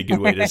is maybe a good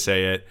way to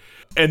say it.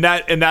 And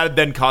that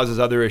then causes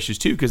other issues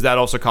too, because that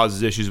also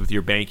causes issues with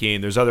your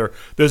banking. There's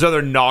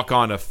other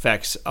knock-on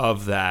effects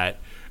of that.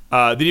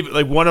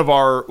 Like one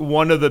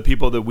of the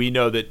people that we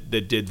know that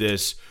did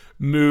this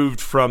moved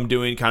from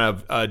doing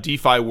kind of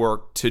DeFi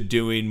work to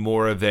doing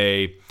more of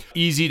a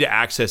easy to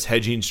access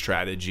hedging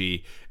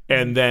strategy.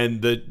 And then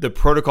the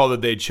protocol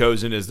that they'd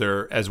chosen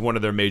as one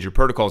of their major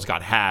protocols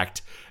got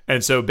hacked.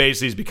 And so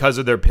basically it's because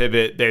of their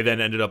pivot, they then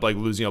ended up like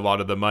losing a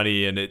lot of the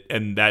money,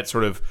 and that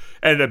sort of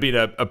ended up being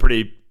a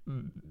pretty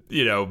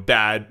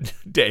bad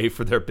day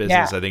for their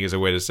business, I think is a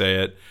way to say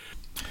it.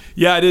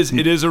 Yeah, it is.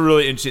 It is a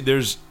really interesting.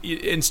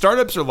 And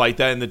startups are like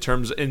that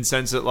in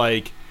sense that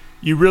like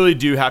you really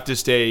do have to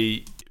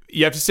stay.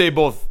 You have to stay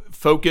both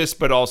focused,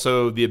 but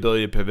also the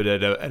ability to pivot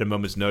at a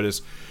moment's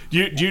notice.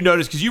 Do you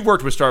notice, because you've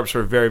worked with startups for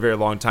a very, very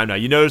long time now,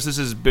 you notice this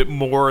is a bit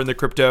more in the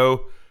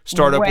crypto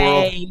startup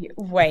world?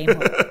 Way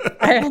more.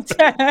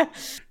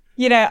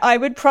 I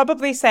would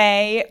probably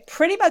say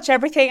pretty much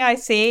everything I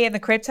see in the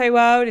crypto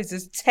world is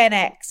just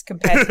 10x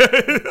compared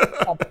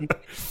to companies.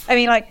 I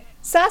mean, like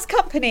SaaS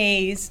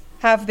companies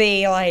have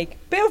the like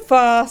build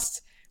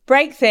fast,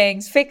 break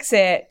things, fix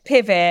it,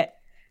 pivot.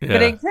 Yeah.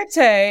 But in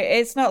crypto,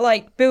 it's not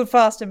like build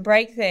fast and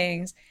break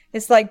things.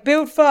 It's like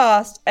build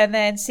fast and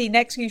then see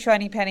next new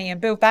shiny penny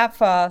and build that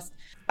fast.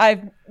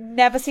 I've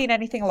never seen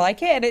anything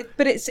like it,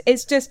 but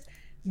it's just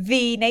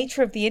the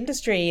nature of the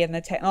industry and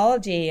the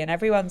technology, and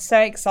everyone's so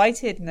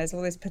excited and there's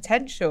all this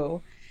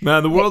potential.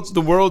 Man, the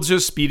world's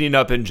just speeding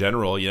up in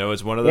general.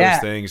 It's one of those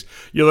things.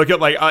 You look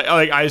at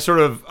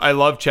I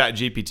love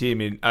ChatGPT. I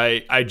mean,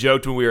 I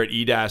joked when we were at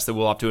EDAS that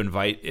we'll have to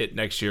invite it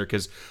next year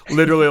because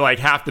literally like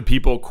half the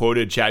people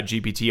quoted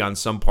ChatGPT on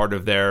some part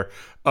of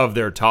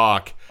their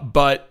talk.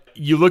 But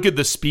You look at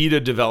the speed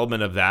of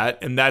development of that,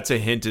 and that's a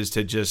hint as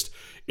to just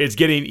it's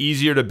getting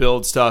easier to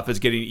build stuff. It's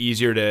getting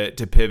easier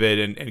to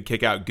pivot and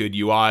kick out good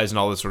UIs and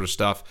all this sort of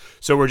stuff.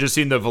 So we're just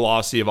seeing the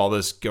velocity of all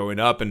this going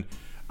up. And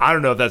I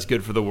don't know if that's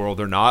good for the world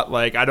or not.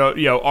 Like, I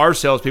don't, our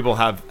salespeople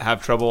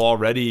have trouble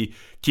already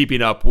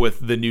keeping up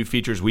with the new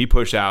features we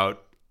push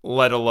out,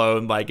 let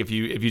alone like if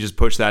you just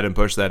push that and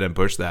push that and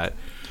push that.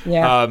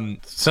 Yeah.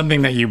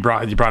 Something that you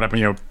brought up,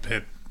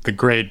 the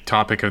great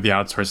topic of the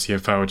outsourced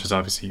CFO, which is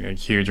obviously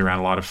huge around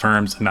a lot of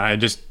firms. And I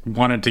just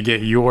wanted to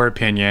get your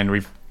opinion.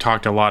 We've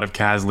talked to a lot of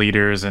CAS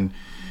leaders and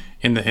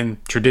in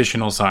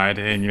traditional side,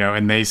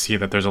 and they see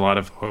that there's a lot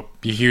of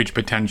huge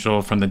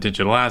potential from the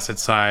digital asset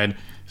side,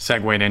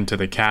 segued into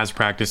the CAS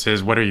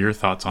practices. What are your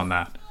thoughts on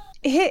that?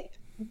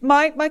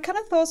 My kind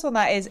of thoughts on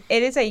that is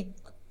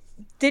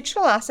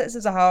digital assets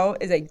as a whole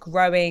is a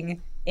growing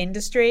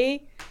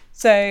industry.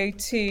 So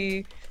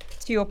to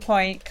your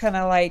point, kind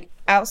of like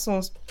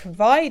outsourced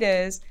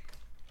providers,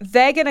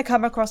 they're going to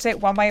come across it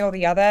one way or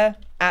the other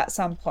at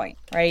some point,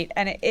 right?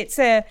 And it's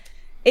a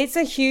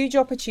huge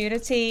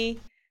opportunity,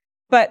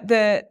 but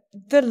the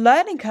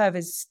learning curve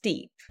is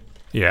steep.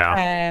 Yeah.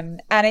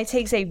 And it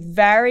takes a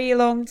very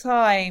long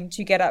time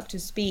to get up to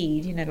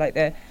speed.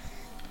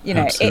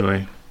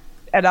 Absolutely.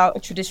 And our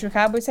traditional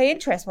account would say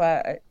interest.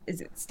 Well,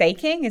 is it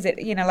staking? Is it,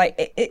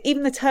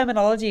 even the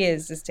terminology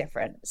is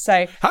different.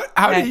 So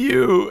how do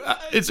you,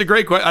 it's a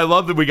great question. I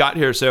love that we got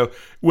here. So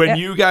when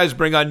you guys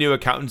bring on new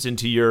accountants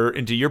into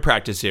your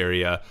practice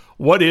area,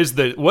 what is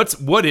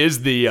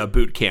the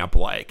boot camp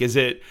like? Is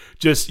it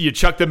just you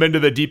chuck them into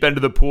the deep end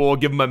of the pool,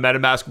 give them a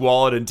MetaMask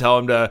wallet and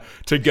tell them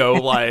to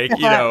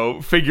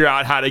go figure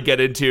out how to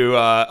get into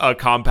a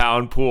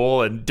compound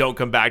pool and don't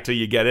come back till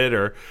you get it?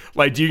 Or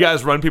like, do you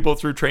guys run people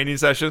through training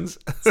sessions?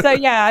 So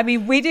yeah, I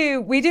mean, we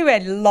do a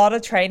lot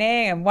of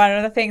training. And one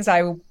of the things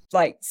I will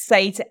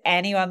say to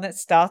anyone that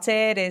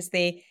started is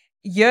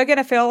you're going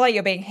to feel like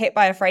you're being hit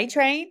by a freight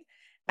train.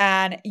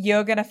 And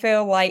you're going to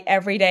feel like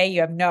every day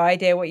you have no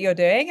idea what you're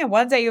doing. And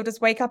one day you'll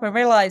just wake up and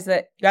realize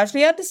that you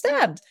actually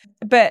understand.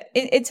 But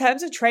in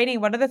terms of training,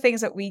 one of the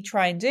things that we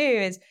try and do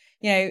is,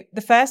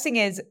 the first thing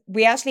is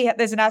we actually have,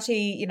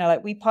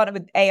 we partner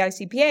with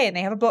AICPA and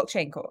they have a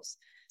blockchain course.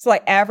 So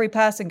like every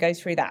person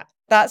goes through that.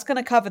 That's going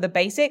to cover the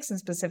basics and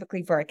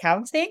specifically for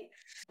accounting.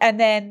 And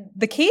then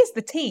the key is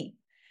the team,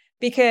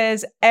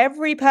 because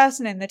every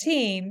person in the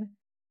team,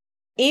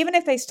 even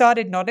if they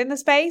started not in the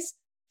space,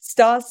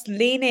 starts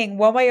leaning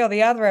one way or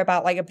the other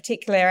about like a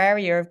particular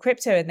area of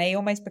crypto, and they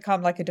almost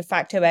become like a de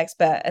facto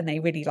expert and they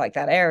really like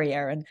that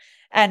area.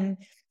 And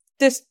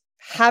just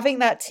having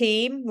that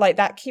team, like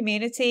that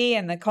community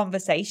and the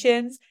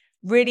conversations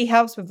really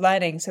helps with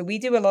learning. So we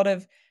do a lot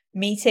of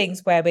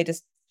meetings where we're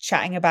just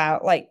chatting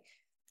about like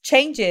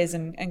changes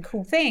and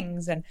cool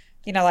things. And,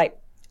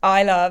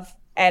 I love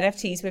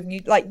NFTs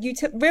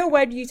with real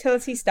world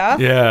utility stuff.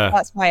 Yeah.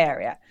 That's my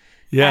area.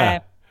 Yeah.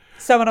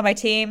 Someone on my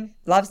team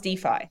loves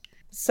DeFi.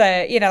 So,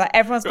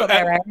 everyone's got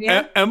their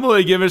area.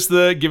 Emily, give us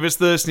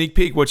the sneak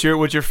peek. What's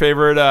your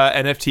favorite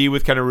NFT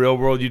with kind of real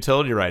world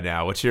utility right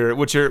now? What's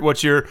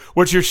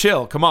your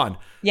shill? Come on.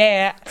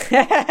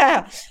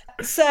 Yeah.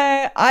 So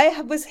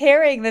I was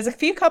hearing there's a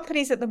few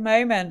companies at the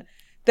moment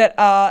that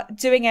are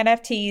doing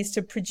NFTs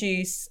to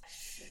produce,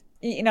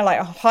 like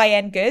high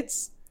end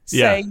goods.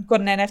 So you've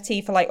got an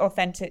NFT for like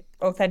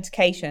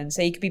authentication.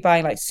 So you could be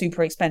buying like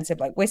super expensive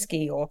like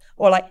whiskey or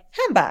like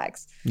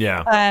handbags.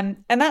 Yeah.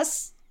 And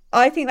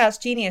I think that's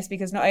genius,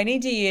 because not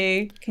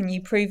only can you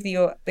prove the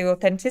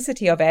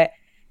authenticity of it,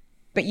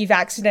 but you've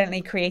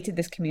accidentally created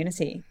this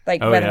community,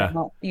 like whether or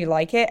not you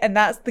like it. And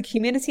that's the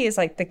community is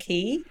like the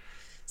key.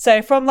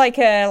 So from like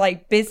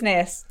a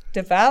business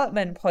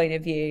development point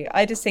of view,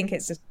 I just think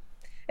it's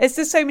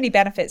just so many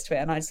benefits to it.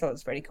 And I just thought it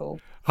was pretty cool.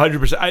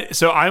 100%.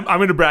 So I'm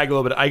going to brag a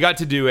little bit. I got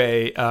to do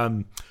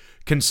a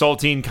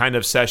consulting kind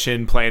of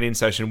planning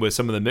session with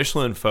some of the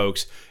Michelin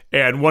folks.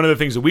 And one of the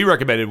things that we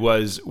recommended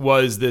was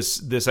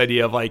this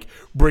idea of like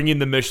bringing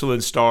the Michelin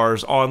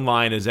stars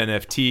online as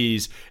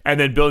NFTs and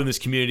then building this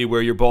community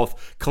where you're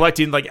both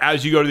collecting, like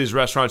as you go to these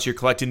restaurants, you're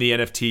collecting the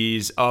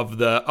NFTs of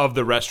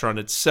the restaurant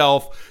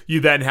itself. You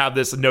then have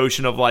this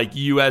notion of like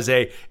you as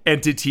a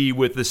entity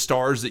with the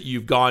stars that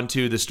you've gone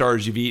to, the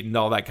stars you've eaten,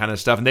 all that kind of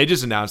stuff. And they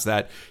just announced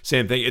that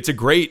same thing.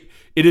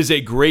 It is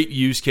a great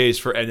use case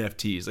for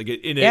NFTs, like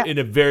in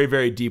a very,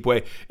 very deep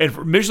way. And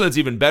for Michelin, it's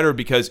even better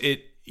because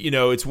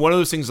it's one of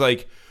those things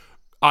like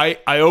I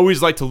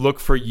always like to look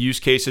for use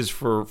cases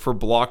for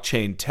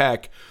blockchain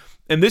tech.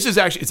 And it's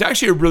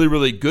actually a really,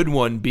 really good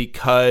one,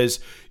 because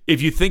if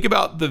you think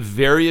about the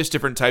various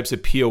different types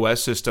of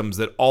POS systems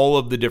that all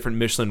of the different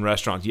Michelin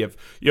restaurants,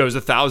 there's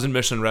 1,000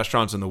 Michelin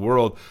restaurants in the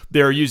world,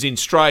 they're using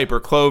Stripe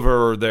or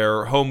Clover or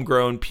their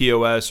homegrown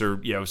POS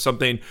or,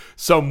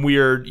 some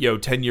weird,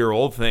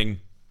 10-year-old thing.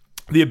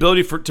 the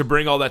ability to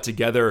bring all that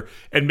together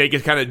and make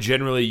it kind of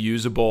generally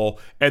usable,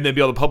 and then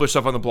be able to publish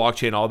stuff on the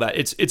blockchain, all that.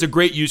 It's a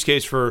great use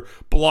case for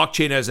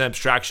blockchain as an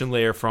abstraction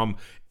layer from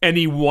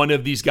any one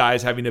of these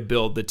guys having to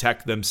build the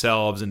tech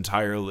themselves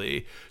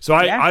entirely. So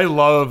I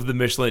love the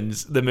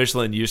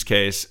Michelin use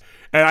case.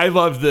 And I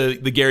love the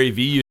Gary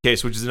Vee use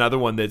case, which is another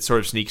one that sort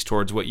of sneaks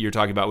towards what you're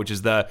talking about, which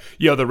is the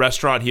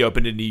restaurant he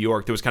opened in New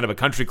York that was kind of a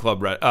country club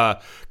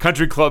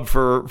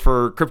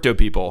for crypto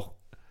people.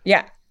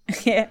 Yeah.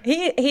 Yeah.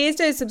 He is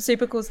doing some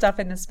super cool stuff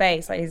in the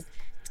space, like his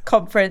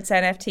conference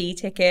NFT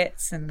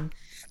tickets, and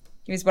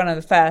he was one of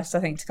the first, I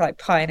think, to like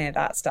pioneer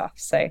that stuff.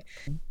 So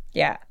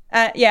yeah.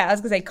 I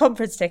was gonna say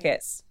conference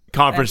tickets.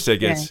 Conference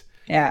tickets.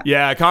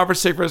 Yeah.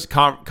 Conference tickets,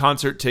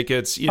 concert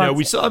tickets.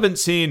 We still haven't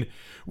seen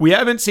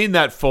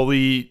that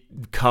fully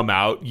come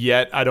out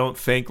yet, I don't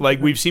think.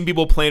 Like, we've seen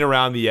people playing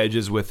around the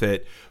edges with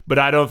it, but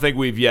I don't think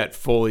we've yet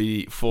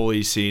fully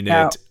seen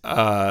it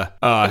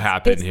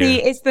happen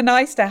here. It's the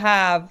nice to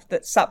have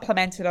that's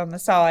supplemented on the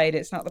side.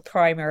 It's not the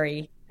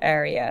primary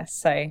area.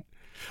 So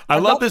I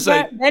love this.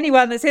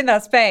 Anyone that's in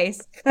that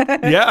space.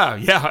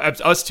 yeah,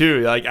 us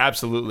too. Like,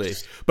 absolutely.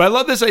 But I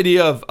love this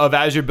idea of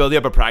as you're building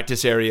up a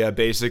practice area,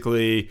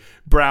 basically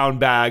brown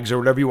bags or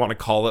whatever you want to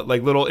call it,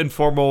 like little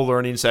informal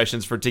learning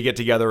sessions to get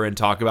together and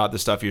talk about the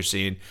stuff you're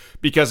seeing.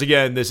 Because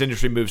again, this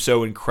industry moves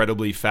so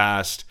incredibly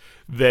fast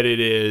that it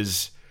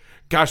is.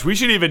 Gosh, we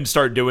should even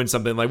start doing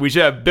something like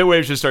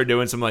Bitwave should start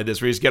doing something like this.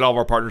 Where we just get all of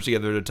our partners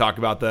together to talk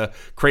about the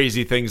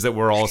crazy things that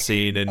we're all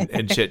seeing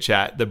and chit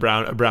chat. A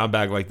brown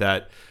bag like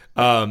that.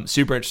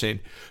 Super interesting.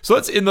 So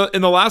let's in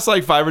the last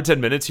like 5 or 10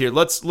 minutes here,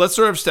 let's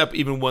sort of step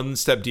even one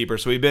step deeper.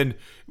 So we've been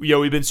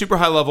super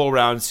high level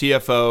around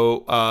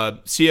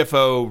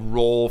CFO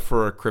role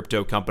for a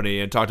crypto company,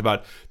 and talked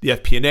about the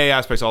FP&A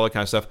aspects, all that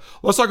kind of stuff.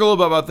 Let's talk a little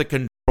bit about the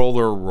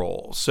controller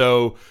role.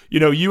 So,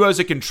 you as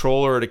a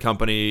controller at a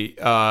company,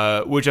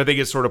 which I think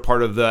is sort of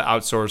part of the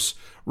outsource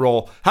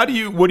role. What do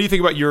you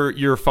think about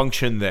your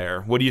function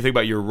there? What do you think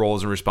about your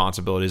roles and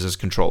responsibilities as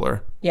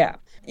controller? Yeah.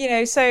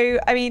 So,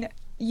 I mean,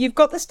 you've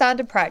got the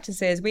standard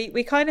practices.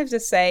 We kind of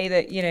just say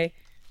that,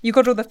 you've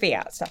got all the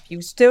fiat stuff.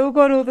 You've still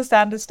got all the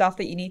standard stuff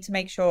that you need to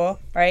make sure,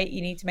 right?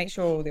 You need to make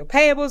sure all your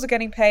payables are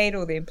getting paid,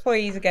 all the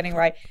employees are getting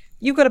right.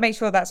 You've got to make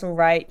sure that's all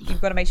right.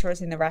 You've got to make sure it's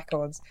in the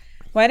records.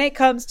 When it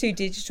comes to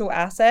digital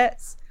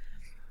assets,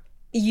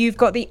 you've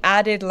got the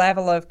added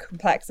level of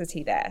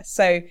complexity there.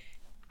 So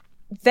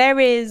there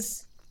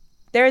is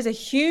a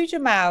huge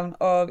amount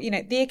of,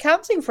 the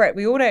accounting for it,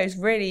 we all know, is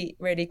really,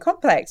 really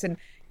complex. And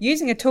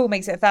using a tool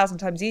makes it 1,000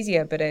 times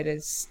easier, but it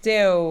is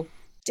still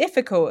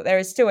difficult. There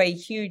is still a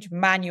huge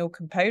manual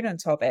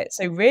component of it.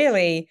 So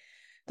really,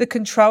 the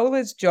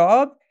controller's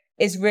job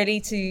is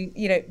really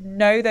to,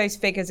 know those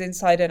figures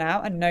inside and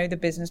out, and know the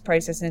business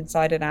process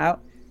inside and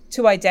out,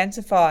 to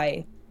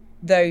identify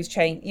those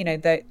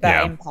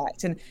that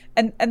impact.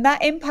 And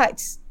that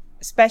impact,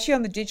 especially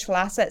on the digital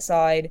asset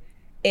side,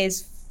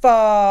 is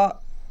far,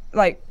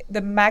 like,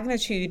 the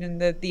magnitude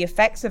and the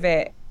effects of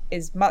it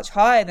is much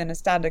higher than a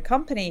standard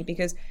company,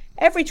 because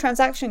every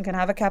transaction can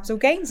have a capital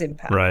gains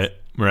impact. Right.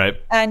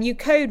 And you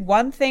code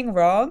one thing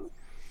wrong,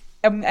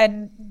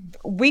 and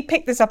we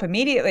picked this up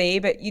immediately,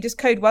 but you just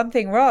code one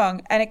thing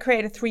wrong and it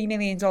created a $3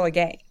 million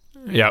gain.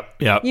 Yep.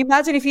 You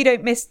imagine if you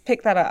don't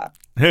pick that up,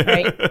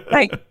 right?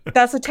 Like,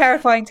 that's a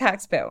terrifying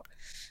tax bill.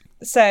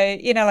 So,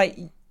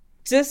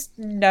 just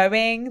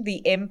knowing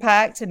the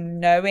impact and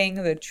knowing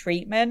the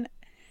treatment,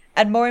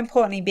 and more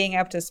importantly, being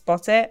able to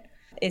spot it,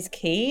 is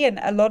key. And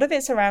a lot of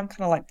it's around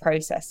kind of like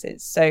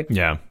processes. So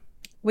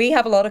we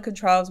have a lot of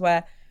controls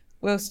where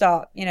we'll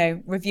start,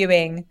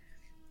 reviewing,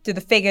 do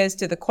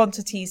the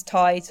quantities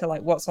tie to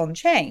like what's on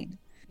chain?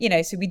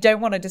 So we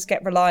don't want to just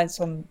get reliance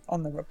on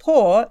the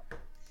report.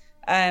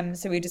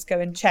 So we just go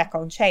and check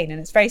on chain. And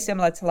it's very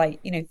similar to like,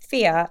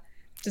 fiat.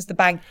 Does the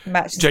bank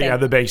match the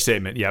the bank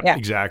statement? Yep, yeah,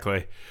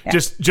 exactly. Yeah.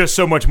 Just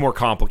so much more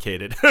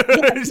complicated.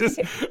 Just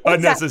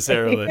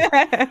unnecessarily.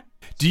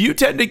 Do you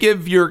tend to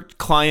give your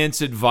clients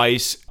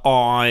advice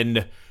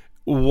on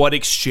what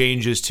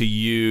exchanges to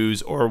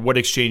use, or what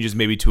exchanges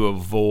maybe to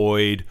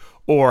avoid,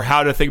 or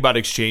how to think about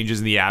exchanges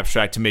in the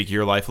abstract to make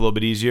your life a little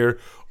bit easier?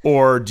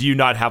 Or do you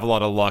not have a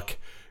lot of luck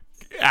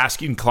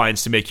asking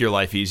clients to make your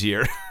life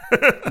easier?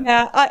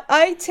 Yeah,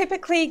 I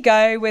typically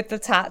go with the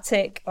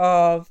tactic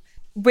of,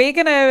 we're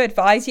going to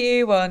advise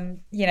you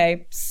on,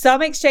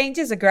 some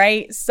exchanges are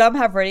great, some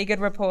have really good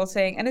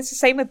reporting, and it's the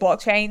same with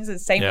blockchains, it's the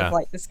same with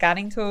like the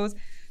scanning tools.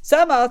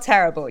 Some are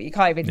terrible, you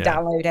can't even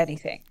download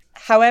anything.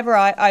 However,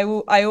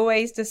 I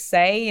always just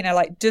say,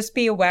 just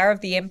be aware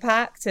of the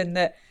impact, and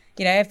that,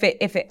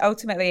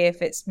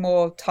 if it's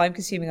more time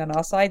consuming on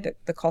our side,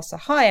 the costs are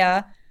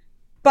higher.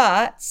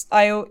 But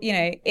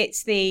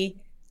it's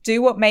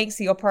do what makes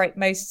the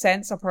most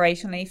sense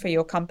operationally for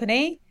your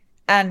company,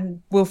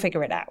 and we'll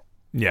figure it out.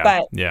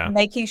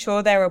 Making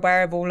sure they're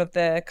aware of all of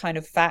the kind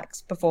of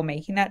facts before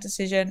making that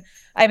decision.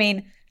 I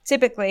mean,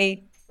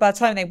 typically by the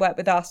time they work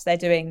with us, they're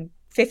doing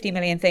 50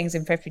 million things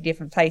in 50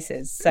 different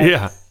places. So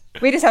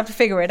we just have to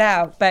figure it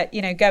out. But,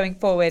 going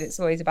forward, it's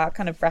always about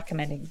kind of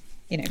recommending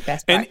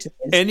best practices.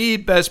 Any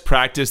best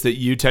practice that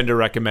you tend to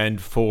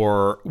recommend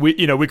for, we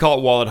call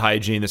it wallet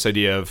hygiene, this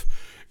idea of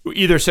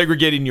either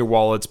segregating your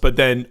wallets, but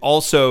then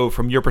also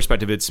from your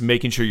perspective, it's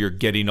making sure you're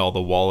getting all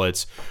the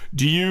wallets.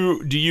 Do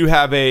you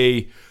have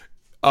a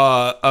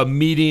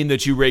meeting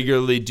that you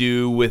regularly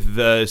do with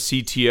the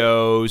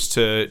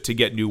CTOs to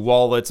get new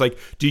wallets? Like,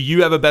 do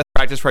you have a best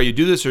practice for how you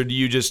do this, or do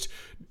you just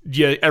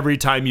every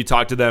time you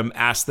talk to them,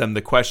 ask them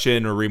the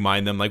question or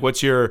remind them? Like,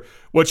 what's your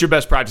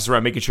best practice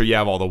around making sure you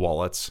have all the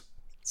wallets?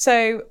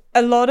 So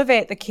a lot of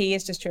it, the key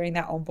is just during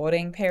that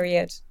onboarding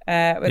period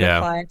with a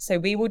client. So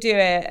we will do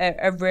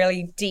a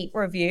really deep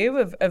review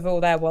of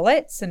all their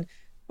wallets, and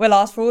we'll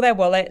ask for all their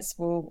wallets.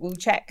 We'll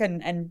check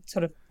and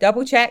sort of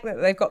double check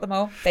that they've got them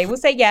all. They will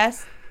say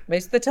yes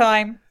most of the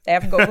time. They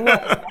haven't got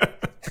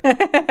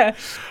the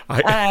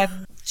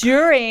wallets.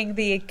 During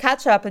the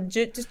catch up and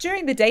just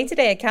during the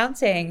day-to-day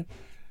accounting,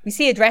 we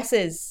see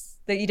addresses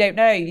that you don't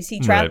know. You see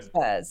transfers.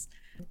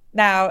 Right.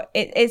 Now,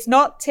 it's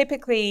not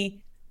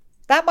typically,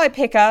 that might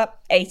pick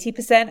up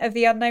 80% of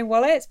the unknown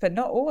wallets, but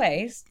not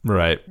always.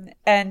 Right.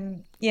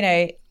 And,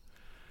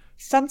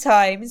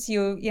 sometimes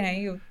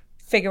you'll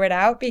figure it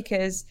out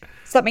because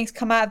something's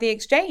come out of the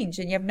exchange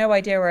and you have no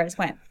idea where it's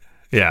went.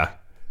 Yeah.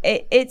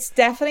 It's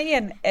definitely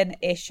an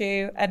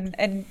issue.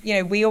 And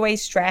we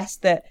always stress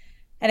that.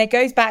 And it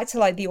goes back to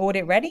like the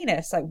audit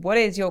readiness. Like, what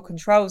is your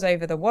controls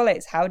over the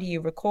wallets? How do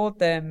you record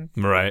them?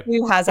 Right.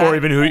 Who has or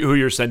even who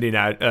you're sending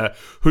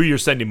who you're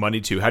sending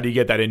money to? How do you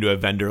get that into a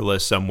vendor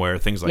list somewhere?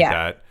 Things like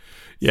that.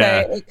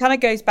 Yeah. So it kind of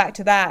goes back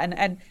to that,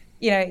 and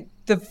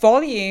the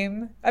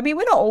volume. I mean,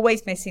 we're not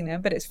always missing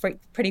them, but it's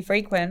pretty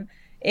frequent.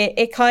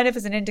 It kind of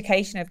is an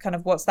indication of kind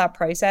of what's that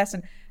process,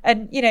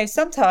 and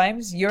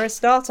sometimes you're a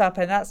startup,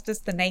 and that's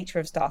just the nature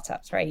of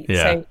startups, right?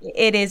 Yeah. So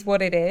it is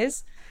what it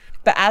is.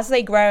 But as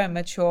they grow and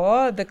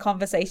mature, the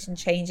conversation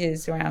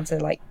changes around to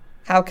like,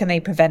 how can they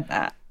prevent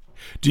that?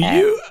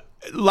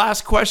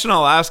 Last question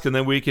I'll ask, and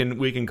then we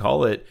can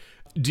call it.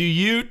 Do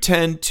you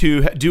tend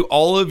to, do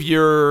all of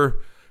your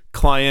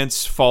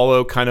clients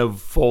follow kind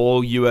of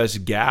full US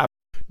GAAP?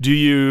 Do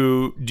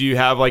you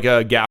have like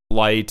a GAAP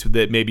light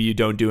that maybe you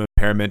don't do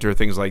impairment or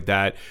things like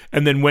that?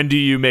 And then when do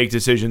you make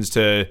decisions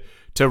to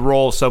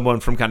roll someone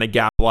from kind of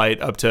GAAP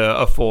light up to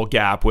a full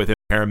GAAP with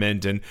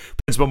impairment and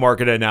principal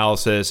market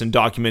analysis and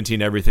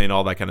documenting everything,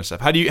 all that kind of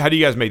stuff? How do you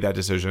guys make that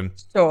decision?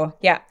 Sure.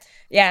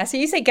 Yeah. So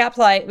you say GAAP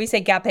light, we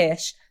say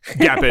GAAP-ish.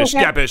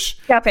 GAAP-ish.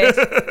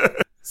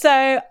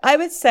 So I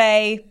would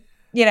say,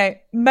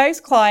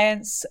 most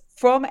clients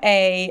from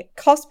a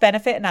cost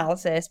benefit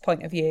analysis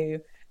point of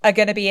view are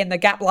going to be in the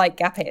GAAP light,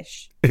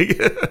 GAAP-ish.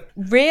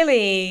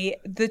 Really,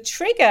 the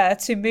trigger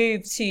to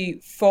move to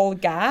full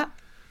GAAP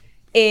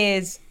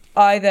is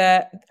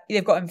either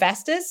they've got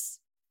investors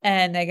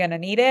and they're going to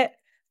need it,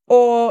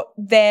 or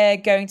they're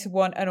going to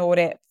want an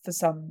audit for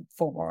some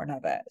form or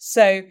another.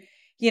 So,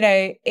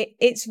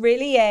 it's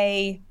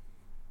really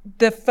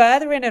the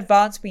further in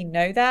advance we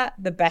know that,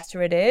 the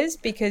better it is,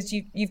 because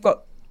you've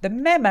got the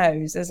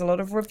memos, there's a lot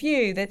of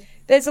review,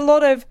 there's a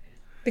lot of,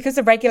 because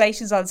the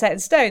regulations aren't set in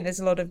stone, there's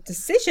a lot of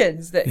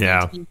decisions that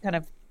need to be kind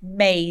of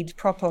made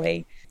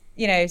properly.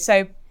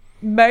 So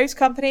most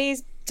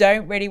companies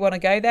don't really want to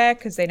go there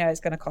because they know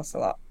it's going to cost a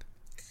lot.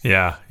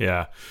 Yeah.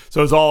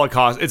 So it's all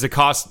it's a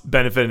cost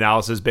benefit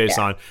analysis based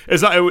on,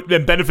 it's not,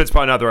 and benefit's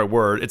probably not the right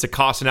word. It's a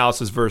cost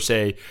analysis versus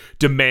a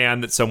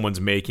demand that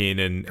someone's making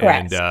and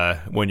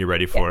when you're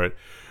ready for it.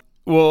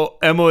 Well,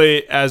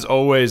 Emily, as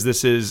always,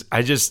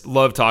 I just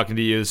love talking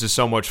to you. This is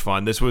so much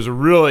fun. This was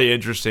really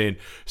interesting,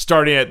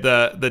 starting at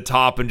the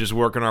top and just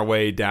working our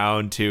way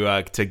down to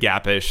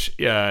GAAP-ish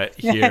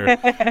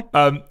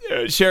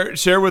here.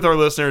 Share with our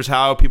listeners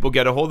how people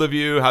get a hold of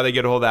you, how they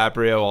get a hold of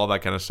Aprio, all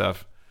that kind of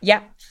stuff.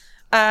 Yeah.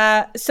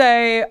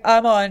 So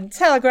I'm on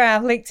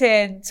Telegram,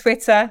 LinkedIn,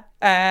 Twitter.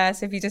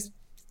 So if you just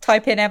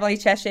type in Emily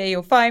Cheshire,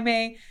 you'll find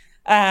me.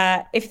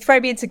 If you throw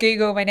me into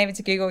Google, my name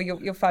into Google,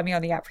 you'll find me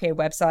on the Aprio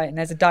website, and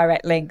there's a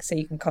direct link so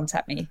you can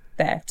contact me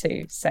there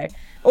too. So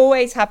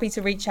always happy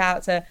to reach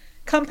out to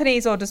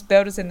companies or just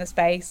builders in the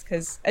space,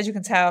 because as you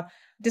can tell,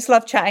 just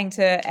love chatting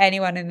to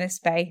anyone in this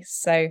space.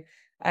 So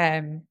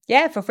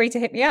feel free to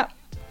hit me up.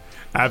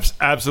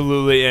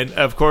 Absolutely. And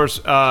of course,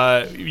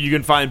 you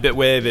can find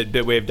Bitwave at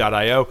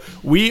bitwave.io.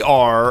 We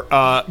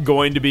are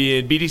going to be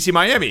in BTC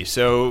Miami.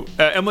 So,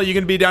 Emily, you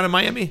going to be down in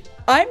Miami?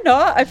 I'm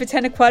not. I've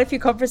attended quite a few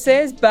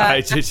conferences,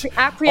 but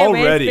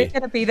Aprio is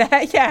going to be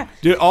there. Yeah.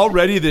 Dude,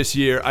 already this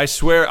year, I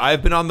swear,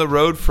 I've been on the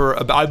road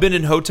I've been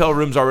in hotel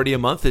rooms already a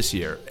month this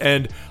year.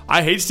 And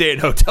I hate staying in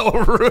hotel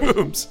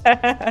rooms.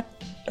 I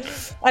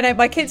know.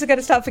 My kids are going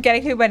to start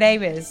forgetting who my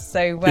name is.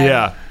 So,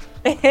 yeah.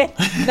 No,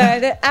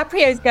 the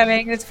Aprio's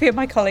going. There's a few of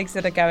my colleagues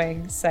that are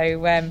going. So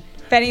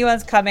if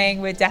anyone's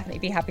coming, we'd definitely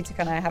be happy to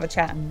kind of have a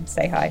chat and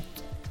say hi.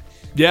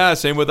 Yeah,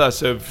 same with us.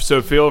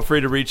 So feel free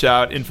to reach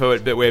out,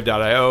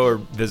 info@bitwave.io, or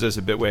visit us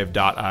at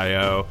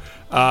bitwave.io.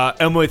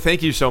 Emily,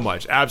 thank you so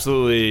much.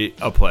 Absolutely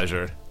a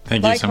pleasure.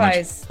 Thank you so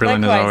much.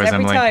 Brilliant as always,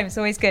 every Emily. time. It's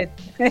always good.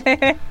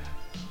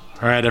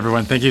 All right,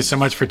 everyone. Thank you so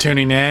much for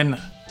tuning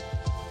in.